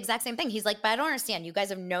said the exact same thing. He's like, but I don't understand. You guys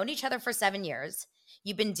have known each other for 7 years.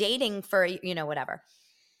 You've been dating for, whatever.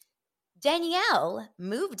 Danielle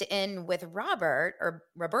moved in with Robert or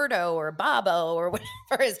Roberto or Bobo or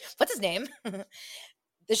whatever what's his name?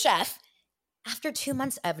 The chef, after 2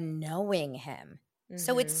 months of knowing him. Mm-hmm.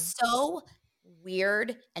 So it's so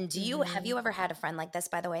weird. And have you ever had a friend like this,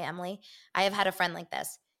 by the way, Emily? I have had a friend like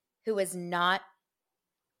this who is not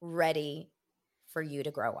ready for you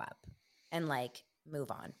to grow up and like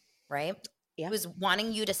move on, right? Yeah. Who's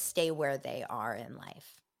wanting you to stay where they are in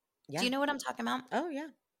life. Yeah. Do you know what I'm talking about? Oh, yeah.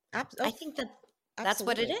 I think that's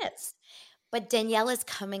what it is. But Danielle is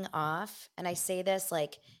coming off, and I say this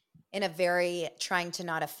like in a very trying to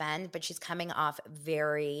not offend, but she's coming off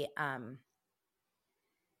very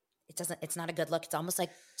it's not a good look. It's almost like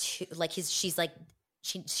she's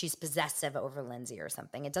possessive over Lindsay or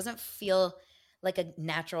something. It doesn't feel like a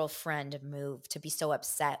natural friend move to be so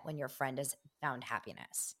upset when your friend has found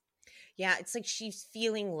happiness. Yeah, it's like she's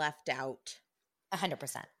feeling left out.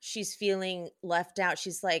 100%. She's feeling left out.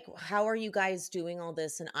 She's like, how are you guys doing all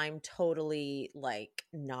this? And I'm totally like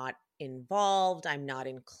not involved. I'm not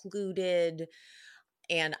included.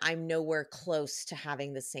 And I'm nowhere close to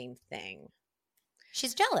having the same thing.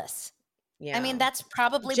 She's jealous. Yeah. That's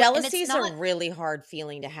probably jealousy is a really hard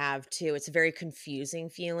feeling to have too. It's a very confusing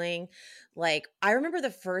feeling. Like I remember the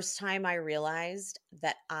first time I realized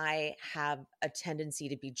that I have a tendency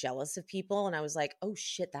to be jealous of people. And I was like, oh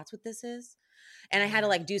shit, that's what this is. And I had to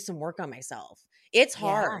like do some work on myself. It's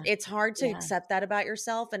hard. Yeah. It's hard to accept that about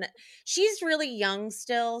yourself. And she's really young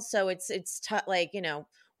still. So it's tough. Like,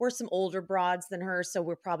 we're some older broads than her. So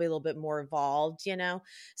we're probably a little bit more evolved,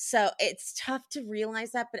 So it's tough to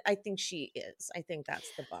realize that, but I think she is. I think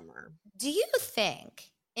that's the bummer. Do you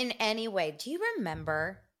think in any way, do you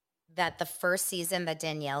remember that the first season that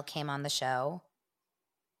Danielle came on the show,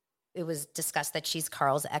 it was discussed that she's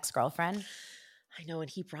Carl's ex-girlfriend? I know. And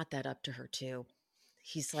he brought that up to her too.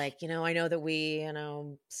 He's like, I know that we,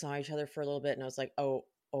 saw each other for a little bit. And I was like, oh,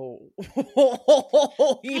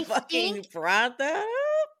 you fucking brought that up?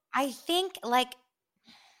 I think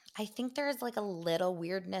there's like a little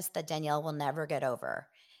weirdness that Danielle will never get over.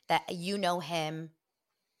 That him.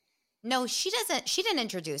 No, she didn't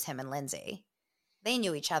introduce him and Lindsay. They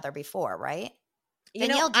knew each other before, right?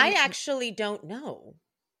 I actually don't know.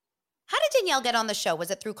 How did Danielle get on the show? Was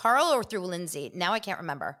it through Carl or through Lindsay? Now I can't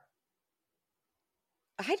remember.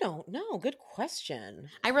 I don't know. Good question.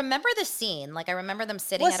 I remember the scene. Like I remember them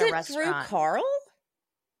sitting at a restaurant. Was it through Carl?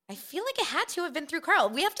 I feel like it had to have been through Carl.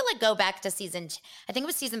 We have to like go back to I think it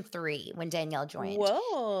was season 3 when Danielle joined.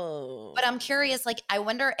 Whoa. But I'm curious, like I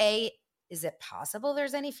wonder, is it possible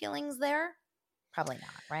there's any feelings there? Probably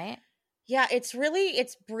not, right? Yeah, it's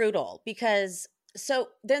brutal because so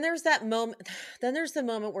then there's the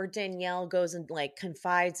moment where Danielle goes and like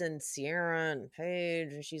confides in Sierra and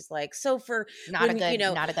Paige, and she's like, so for not a good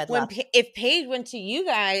look. If Paige went to you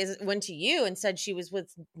and said she was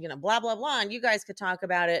with, blah, blah, blah, and you guys could talk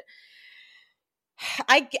about it.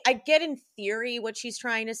 I get in theory what she's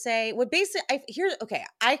trying to say. What basically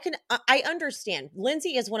I understand.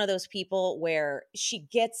 Lindsay is one of those people where she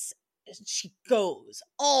goes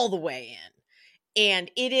all the way in,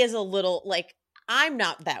 and it is a little like, I'm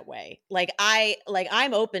not that way.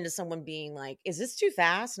 I'm open to someone being like, is this too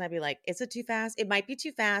fast? And I'd be like, is it too fast? It might be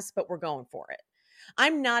too fast, but we're going for it.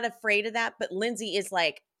 I'm not afraid of that. But Lindsay is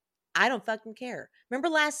like, I don't fucking care. Remember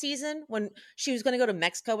last season when she was going to go to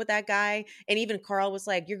Mexico with that guy? And even Carl was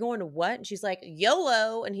like, you're going to what? And she's like,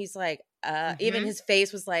 YOLO. And he's like, even his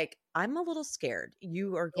face was like, I'm a little scared.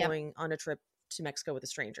 You are going on a trip to Mexico with a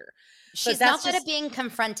stranger. She's not good at being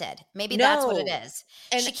confronted. Maybe No. that's what it is.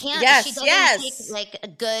 And she can't. yes, she doesn't yes. take like a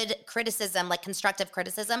good criticism, like constructive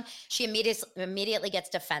criticism. She immediately gets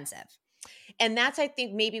defensive. And that's, I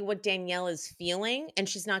think, maybe what Danielle is feeling, and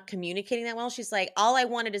she's not communicating that well. She's like, all I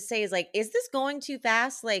wanted to say is like, is this going too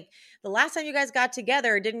fast? Like the last time you guys got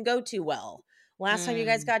together, it didn't go too well. Last time you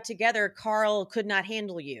guys got together, Carl could not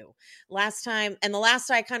handle you. Last time, and the last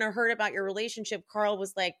I kind of heard about your relationship, Carl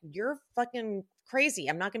was like, you're fucking crazy.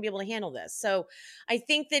 I'm not going to be able to handle this. So I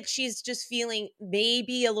think that she's just feeling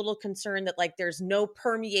maybe a little concerned that like there's no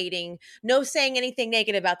permeating, no saying anything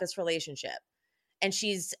negative about this relationship. And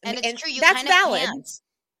she's, and it's true. You that's kind of valid. Can't.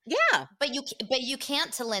 Yeah. But you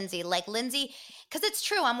can't to Lindsay. Like Lindsay, because it's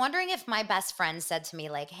true. I'm wondering if my best friend said to me,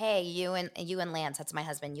 like, hey, you and Lance, that's my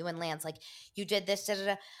husband, you and Lance, like, you did this, da, da,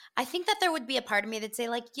 da. I think that there would be a part of me that'd say,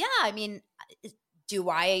 like, yeah, I mean, do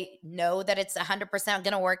I know that it's 100%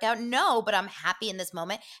 going to work out? No, but I'm happy in this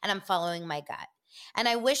moment and I'm following my gut. And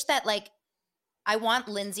I wish that, like, I want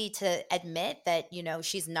Lindsay to admit that, you know,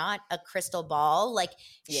 she's not a crystal ball. Like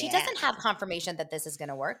she doesn't have confirmation that this is going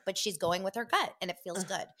to work, but she's going with her gut and it feels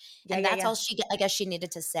good. And that's all I guess she needed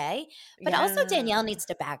to say. But also Danielle needs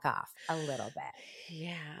to back off a little bit.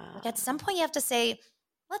 Yeah. Like at some point you have to say,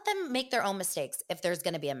 let them make their own mistakes if there's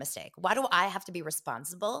going to be a mistake. Why do I have to be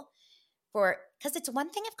responsible for, because it's one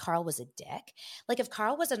thing if Carl was a dick. Like if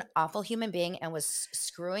Carl was an awful human being and was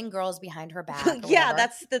screwing girls behind her back. Yeah,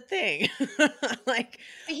 that's the thing. like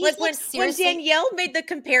when Danielle made the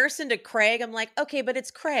comparison to Craig, I'm like, okay, but it's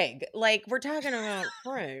Craig. Like we're talking about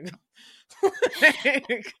Craig. So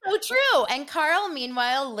true. And Carl,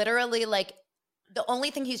 meanwhile, literally like the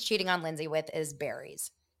only thing he's cheating on Lindsay with is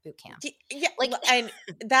Barry's boot camp. Yeah, like, and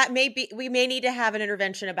that may be, we may need to have an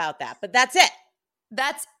intervention about that, but that's it.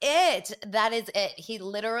 That's it. That is it. He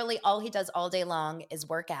literally, all he does all day long is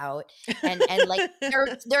work out and like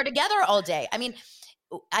they're together all day. I mean,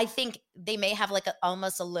 I think they may have like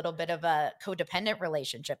almost a little bit of a codependent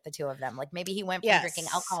relationship, the two of them. Like maybe he went from drinking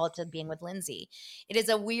alcohol to being with Lindsay. It's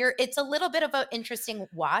a little bit of an interesting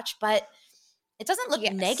watch, but it doesn't look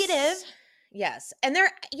negative. Yes. And there,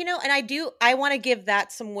 you know, and I want to give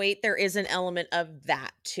that some weight. There is an element of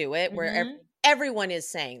that to it where everyone is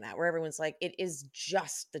saying that, where everyone's like, it is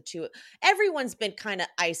just the two. Everyone's been kind of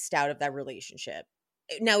iced out of that relationship.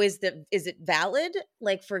 Now, is it valid?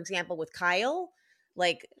 Like, for example, with Kyle,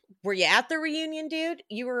 like, were you at the reunion, dude?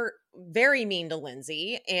 You were very mean to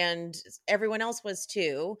Lindsay and everyone else was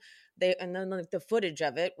too. And then the footage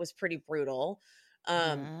of it was pretty brutal.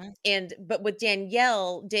 But with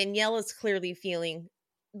Danielle is clearly feeling,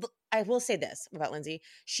 I will say this about Lindsay.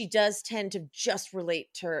 She does tend to just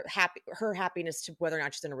relate to her happiness to whether or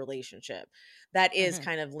not she's in a relationship. That is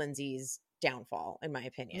kind of Lindsay's downfall, in my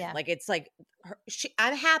opinion. Yeah. Like, it's like,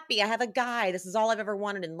 I'm happy. I have a guy. This is all I've ever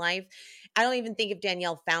wanted in life. I don't even think if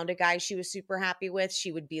Danielle found a guy she was super happy with,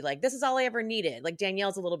 she would be like, this is all I ever needed. Like,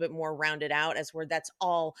 Danielle's a little bit more rounded out as where that's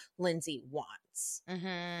all Lindsay wants.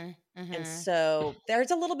 And so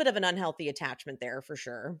there's a little bit of an unhealthy attachment there for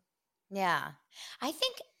sure. Yeah. I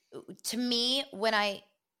think, to me, when I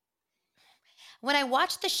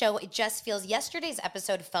watch the show, it just feels, yesterday's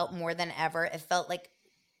episode felt more than ever. It felt like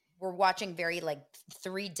we're watching very like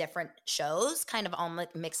 3 different shows kind of all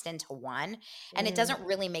mixed into one. And it doesn't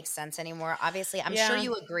really make sense anymore. Obviously, I'm sure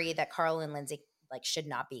you agree that Carl and Lindsay like should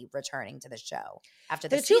not be returning to the show after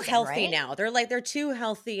the season. They're too healthy now. They're too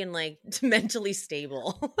healthy and like mentally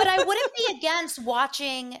stable. But I wouldn't be against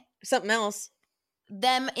watching something else.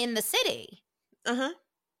 Them in the city.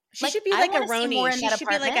 She should be like a Roni. She should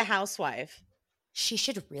be like a housewife. She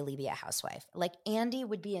should really be a housewife. Like Andy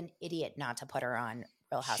would be an idiot not to put her on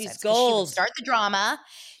Real Housewives. She's gold. She would start the drama.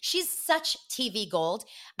 She's such TV gold.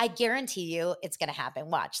 I guarantee you it's going to happen.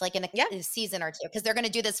 Watch, like in a season or two, because they're going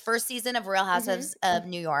to do this first season of Real Housewives of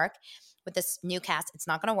New York with this new cast. It's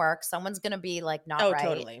not going to work. Someone's going to be like not right.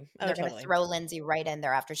 Totally. They're going to throw Lindsay right in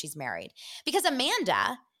there after she's married, because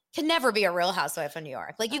Amanda can never be a Real Housewife of New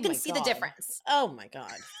York. Like you can see the difference. Oh my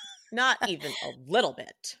God. Not even a little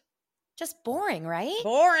bit. Just boring, right?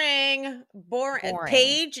 Boring.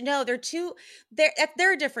 Paige, no, they're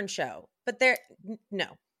a different show, but no.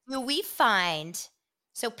 We find,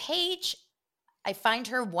 so Paige, I find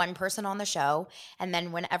her one person on the show, and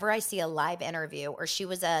then whenever I see a live interview, or she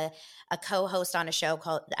was a co-host on a show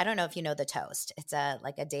called, I don't know if you know The Toast. It's a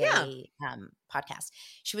daily podcast.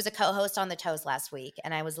 She was a co-host on The Toast last week,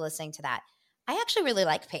 and I was listening to that. I actually really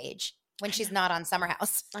like Paige when she's not on Summer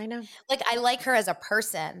House. I know. Like, I like her as a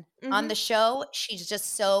person. On the show, she's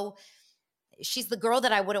just she's the girl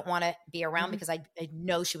that I wouldn't want to be around because I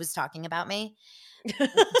know she was talking about me.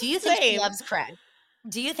 Do you think she loves Craig?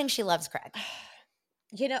 Do you think she loves Craig?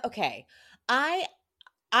 Okay. I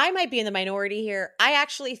might be in the minority here. I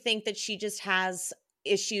actually think that she just has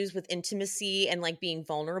issues with intimacy and like being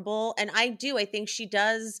vulnerable. And I think she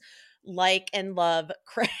does like and love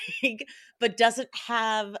Craig, but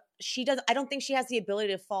I don't think she has the ability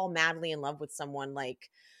to fall madly in love with someone. Like,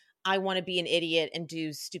 I want to be an idiot and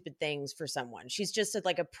do stupid things for someone. She's just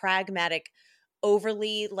like a pragmatic,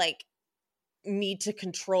 overly like need to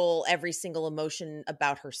control every single emotion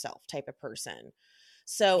about herself type of person.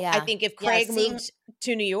 So I think if Craig moved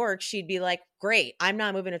to New York, she'd be like, great, I'm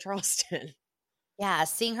not moving to Charleston. Yeah,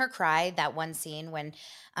 seeing her cry, that one scene when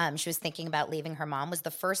she was thinking about leaving her mom was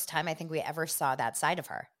the first time I think we ever saw that side of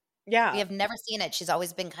her. Yeah. We have never seen it. She's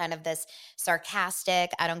always been kind of this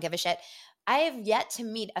sarcastic, I don't give a shit. I have yet to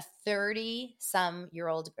meet a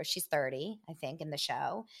 30-some-year-old, or she's 30, I think, in the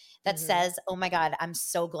show, that says, oh my God, I'm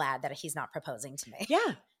so glad that he's not proposing to me.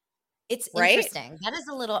 Yeah. It's interesting. That is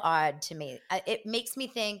a little odd to me. It makes me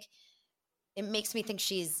think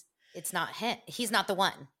it's not him. He's not the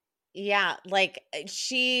one. Yeah, like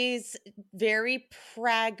she's very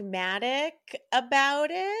pragmatic about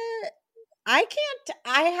it. I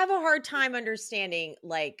have a hard time understanding,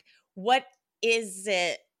 like, what is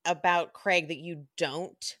it about Craig that you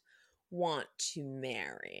don't want to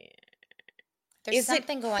marry? There's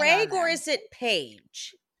something going on Craig there. Or is it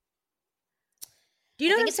Paige? Do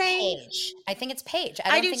you know what I'm saying? Paige. I think it's Paige.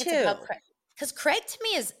 I don't think it's about Craig. Because Craig to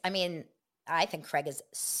me is, I think Craig is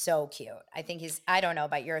so cute. I don't know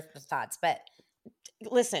about your thoughts, but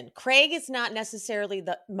listen, Craig is not necessarily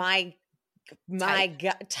my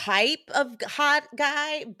type of hot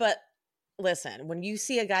guy, but listen, when you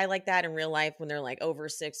see a guy like that in real life, when they're like over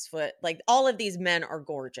 6 foot, like all of these men are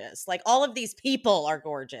gorgeous. Like all of these people are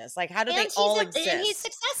gorgeous. Like how do they all exist? And he's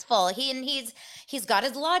successful. He's got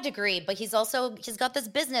his law degree, but he's got this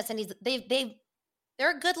business, and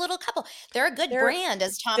they're a good little couple. They're a good brand,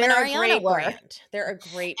 as Tom and Ariana were. They're a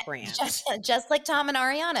great brand. Just like Tom and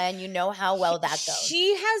Ariana, and you know how well that goes.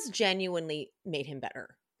 She has genuinely made him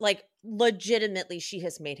better. Like legitimately, she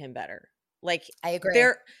has made him better. Like I agree.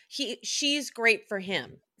 She's great for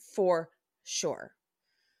him, for sure.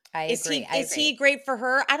 I agree. Is he great for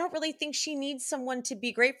her? I don't really think she needs someone to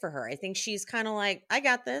be great for her. I think she's kind of like, I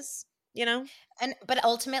got this. But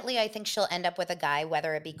ultimately I think she'll end up with a guy,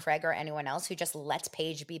 whether it be Craig or anyone else, who just lets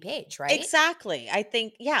Paige be Paige, right? Exactly. I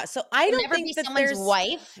think, yeah. So I don't think that someone's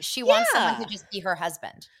wife. She wants someone to just be her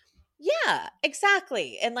husband. Yeah,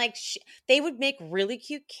 exactly. And like they would make really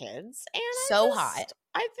cute kids, and hot.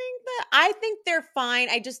 I think they're fine.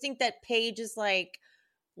 I just think that Paige is like,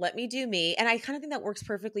 let me do me, and I kind of think that works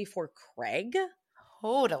perfectly for Craig.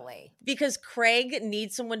 Totally. Because Craig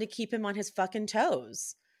needs someone to keep him on his fucking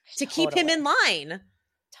toes. To keep him in line.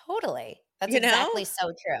 Totally. That's exactly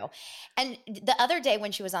so true. And the other day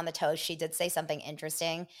when she was on the toast, she did say something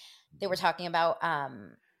interesting. They were talking about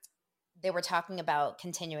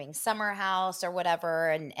continuing Summer House or whatever,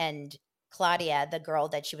 and Claudia, the girl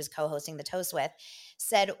that she was co-hosting the toast with,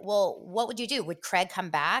 said, well, what would you do? Would Craig come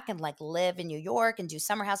back and like live in New York and do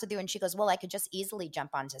Summer House with you? And she goes, well, I could just easily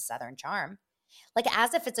jump onto Southern Charm. Like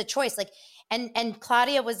as if it's a choice. Like, and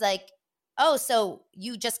Claudia was like, oh, so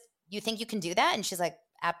you think you can do that? And she's like,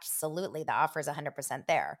 absolutely. The offer is 100%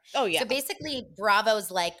 there. Oh, yeah. So basically, Bravo's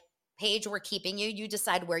like, Paige, we're keeping you. You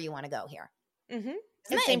decide where you want to go here. Mm-hmm.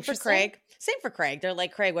 And same for Craig. Same for Craig. They're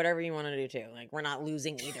like, Craig, whatever you want to do too. Like, we're not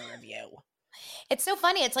losing either of you. It's so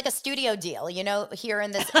funny. It's like a studio deal, here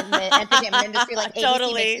in the entertainment industry. Like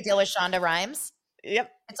ABC makes a deal with Shonda Rhimes.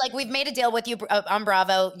 Yep. It's like, we've made a deal with you on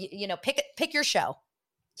Bravo. Pick your show.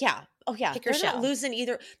 Yeah. Oh yeah. Pick your show. Not losing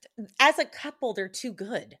either. As a couple, they're too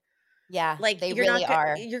good. Yeah, like they really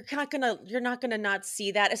are. You're not gonna not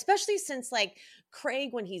see that, especially since like Craig,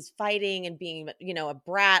 when he's fighting and being a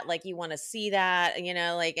brat, like you want to see that,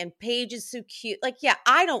 like, and Paige is so cute. Like, yeah,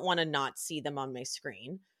 I don't want to not see them on my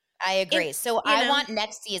screen. I agree. So I want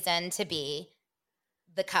next season to be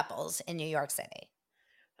the couples in New York City.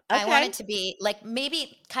 Okay. I want it to be like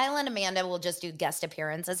maybe Kyle and Amanda will just do guest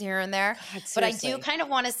appearances here and there. God, but I do kind of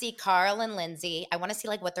want to see Carl and Lindsay. I want to see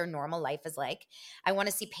like what their normal life is like. I want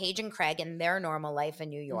to see Paige and Craig in their normal life in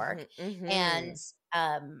New York. Mm-hmm.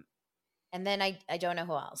 And then I don't know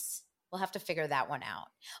who else. We'll have to figure that one out.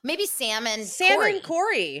 Maybe Sam and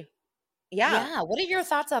Corey. Yeah. Yeah. What are your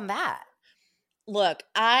thoughts on that? Look,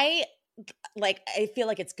 I feel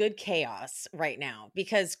like it's good chaos right now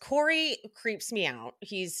because Corey creeps me out.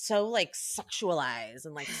 He's so like sexualized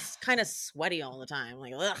and like kind of sweaty all the time.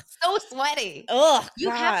 Like, ugh. So sweaty. Ugh. You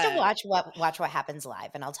have to watch what happens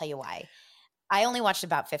live, and I'll tell you why. I only watched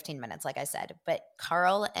about 15 minutes, like I said, but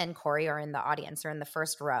Carl and Corey are in the audience. They're in the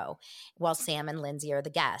first row while Sam and Lindsay are the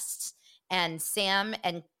guests. And Sam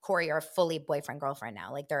and Corey are fully boyfriend-girlfriend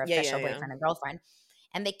now. Like they're official boyfriend and girlfriend.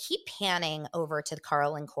 And they keep panning over to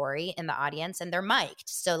Carl and Corey in the audience, and they're mic'd.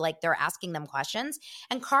 So like they're asking them questions.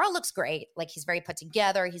 And Carl looks great. Like he's very put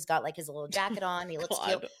together. He's got like his little jacket on. He looks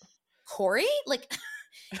cute. Corey, like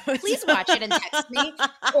please watch it and text me.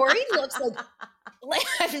 Corey looks like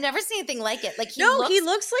I've never seen anything like it. Like he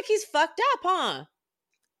looks like he's fucked up, huh?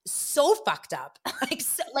 So fucked up.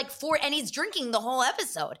 And he's drinking the whole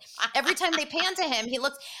episode. Every time they pan to him, he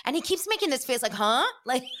looks and he keeps making this face like, huh?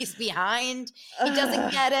 Like he's behind. He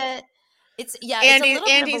doesn't get it.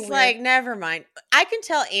 Andy's like, never mind. I can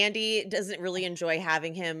tell Andy doesn't really enjoy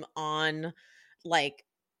having him on like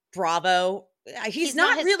Bravo. He's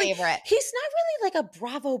not his really favorite. He's not really like a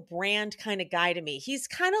Bravo brand kind of guy to me. He's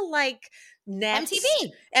kind of like Next.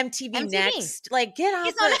 MTV Next. Like get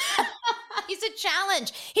off He's a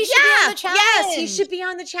challenge. He should be on the challenge. Yes, he should be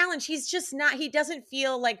on the challenge. He's just not. He doesn't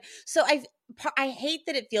feel like. So I hate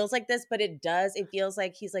that it feels like this, but it does. It feels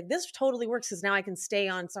like he's like, this totally works because now I can stay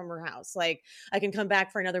on Summer House. Like I can come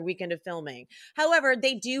back for another weekend of filming. However,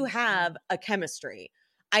 they do have a chemistry.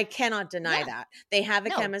 I cannot deny that. They have a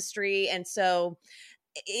chemistry. And so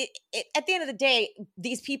at the end of the day,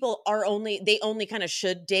 these people they only kind of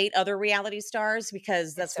should date other reality stars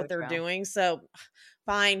because that's what they're doing. So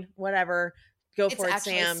fine, whatever. Go for it,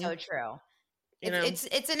 Sam. It's so true.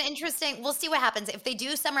 It's an interesting, we'll see what happens. If they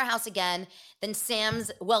do Summer House again, then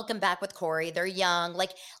Sam's welcome back with Corey. They're young.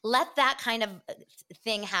 Like let that kind of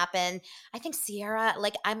thing happen. I think Sierra,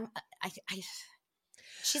 like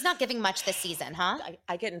she's not giving much this season, huh?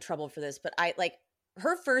 I get in trouble for this, but I like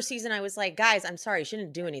her first season. I was like, guys, I'm sorry. She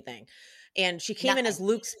didn't do anything. And she came in as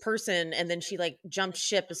Luke's person. And then she like jumped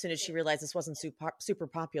ship as soon as she realized this wasn't super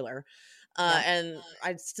popular. And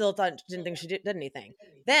I still didn't think she did anything.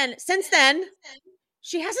 Then since then,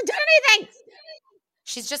 she hasn't done anything.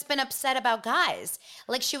 She's just been upset about guys.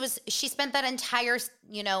 Like she spent that entire,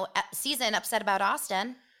 season upset about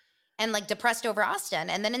Austin and like depressed over Austin.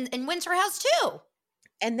 And then in Winter House too.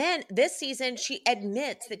 And then this season, she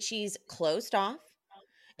admits that she's closed off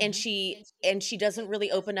and she doesn't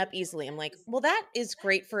really open up easily. I'm like, well, that is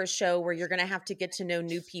great for a show where you're going to have to get to know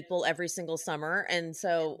new people every single summer. And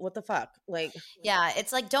so what the fuck? Like, yeah,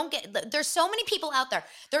 it's like, there's so many people out there.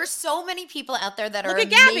 There are so many people out there that are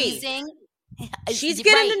amazing. Gabby. She's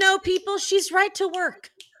getting to know people. She's right to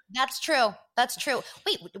work. That's true.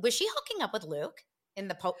 Wait, was she hooking up with Luke in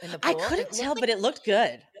the pool? I couldn't tell, but it looked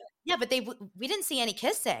good. Yeah, but we didn't see any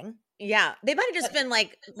kissing. Yeah, they might have just been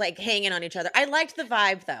like hanging on each other. I liked the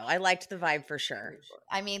vibe though. I liked the vibe for sure.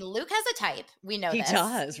 I mean, Luke has a type. We know he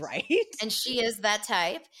does, right? And she is that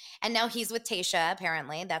type. And now he's with Tayshia,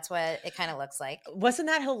 apparently. That's what it kind of looks like. Wasn't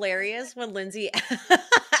that hilarious when Lindsay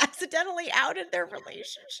accidentally outed their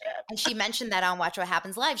relationship? And she mentioned that on Watch What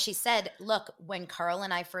Happens Live. She said, look, when Carl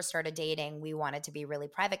and I first started dating, we wanted to be really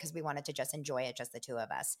private because we wanted to just enjoy it, just the two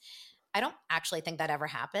of us. I don't actually think that ever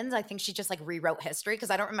happens. I think she just like rewrote history because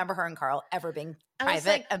I don't remember her and Carl ever being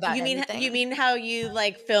private about anything. You mean how you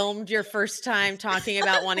like filmed your first time talking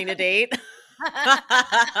about wanting to date?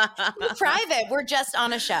 Private. We're just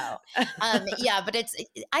on a show. Yeah, but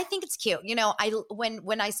I think it's cute.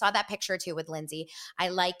 When I saw that picture too with Lindsay, I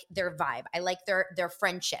like their vibe. I like their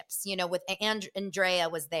friendships. With Andrea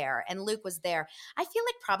was there and Luke was there. I feel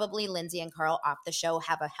like probably Lindsay and Carl off the show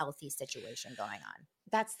have a healthy situation going on.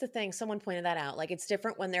 That's the thing. Someone pointed that out. Like it's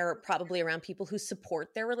different when they're probably around people who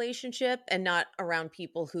support their relationship and not around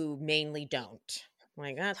people who mainly don't.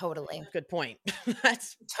 Like that's totally good point.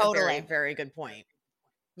 That's totally a very, very good point.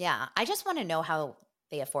 Yeah. I just want to know how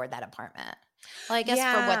they afford that apartment. Well, I guess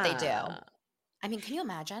for what they do. I mean, can you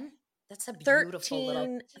imagine? That's a beautiful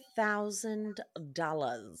little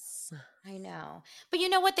 $13,000. I know. But you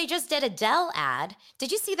know what? They just did Adele ad.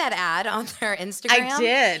 Did you see that ad on their Instagram? I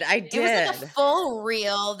did. It was like a full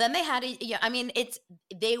reel. Then they had I'm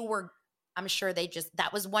sure that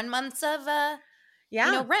was 1 month of rent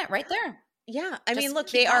right there. Yeah. I mean, look,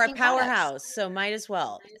 they are a powerhouse, so might as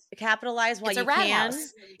well capitalize while you can.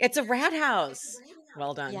 It's a rat house.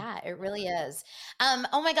 Well done. Yeah, it really is.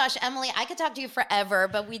 Oh my gosh, Emily, I could talk to you forever,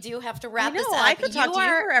 but we do have to wrap this up. I could talk to you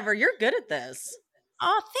forever. You're good at this.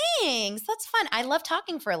 Oh, thanks. That's fun. I love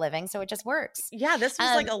talking for a living, so it just works. Yeah, this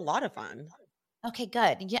was like a lot of fun. Okay,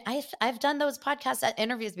 good. Yeah, I've done those podcast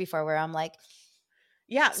interviews before where I'm like,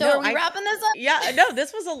 yeah. So are we wrapping this up? Yeah, no,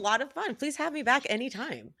 this was a lot of fun. Please have me back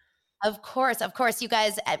anytime. Of course. You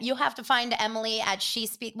guys, you have to find Emily at She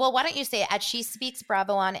Speaks. Well, why don't you say at She Speaks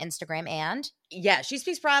Bravo on Instagram and? Yeah, She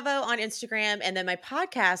Speaks Bravo on Instagram. And then my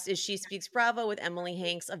podcast is She Speaks Bravo with Emily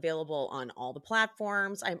Hanks, available on all the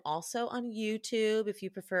platforms. I'm also on YouTube if you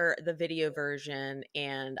prefer the video version.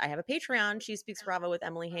 And I have a Patreon, She Speaks Bravo with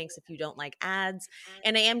Emily Hanks, if you don't like ads.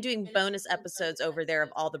 And I am doing bonus episodes over there of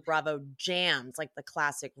all the Bravo jams, like the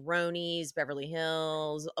classic Ronies, Beverly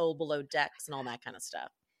Hills, Old Below Decks, and all that kind of stuff.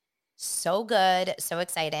 So good, so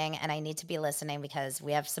exciting, and I need to be listening because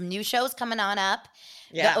we have some new shows coming on up.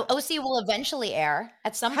 Yeah. The OC will eventually air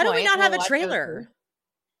at some point. How do we not have a trailer?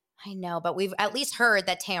 I know, but we've at least heard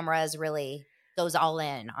that Tamra is really goes all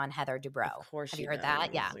in on Heather Dubrow. Of course, have you heard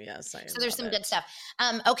that? Yeah. Yes, I so there's some it. good stuff.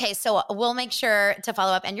 Okay, so we'll make sure to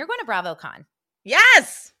follow up, and you're going to BravoCon.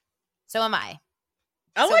 Yes. So am I.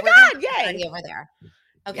 Oh so my God! Yay! Over there.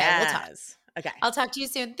 Okay, yes. we'll talk. Okay. I'll talk to you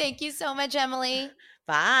soon. Thank you so much, Emily.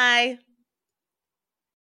 Bye.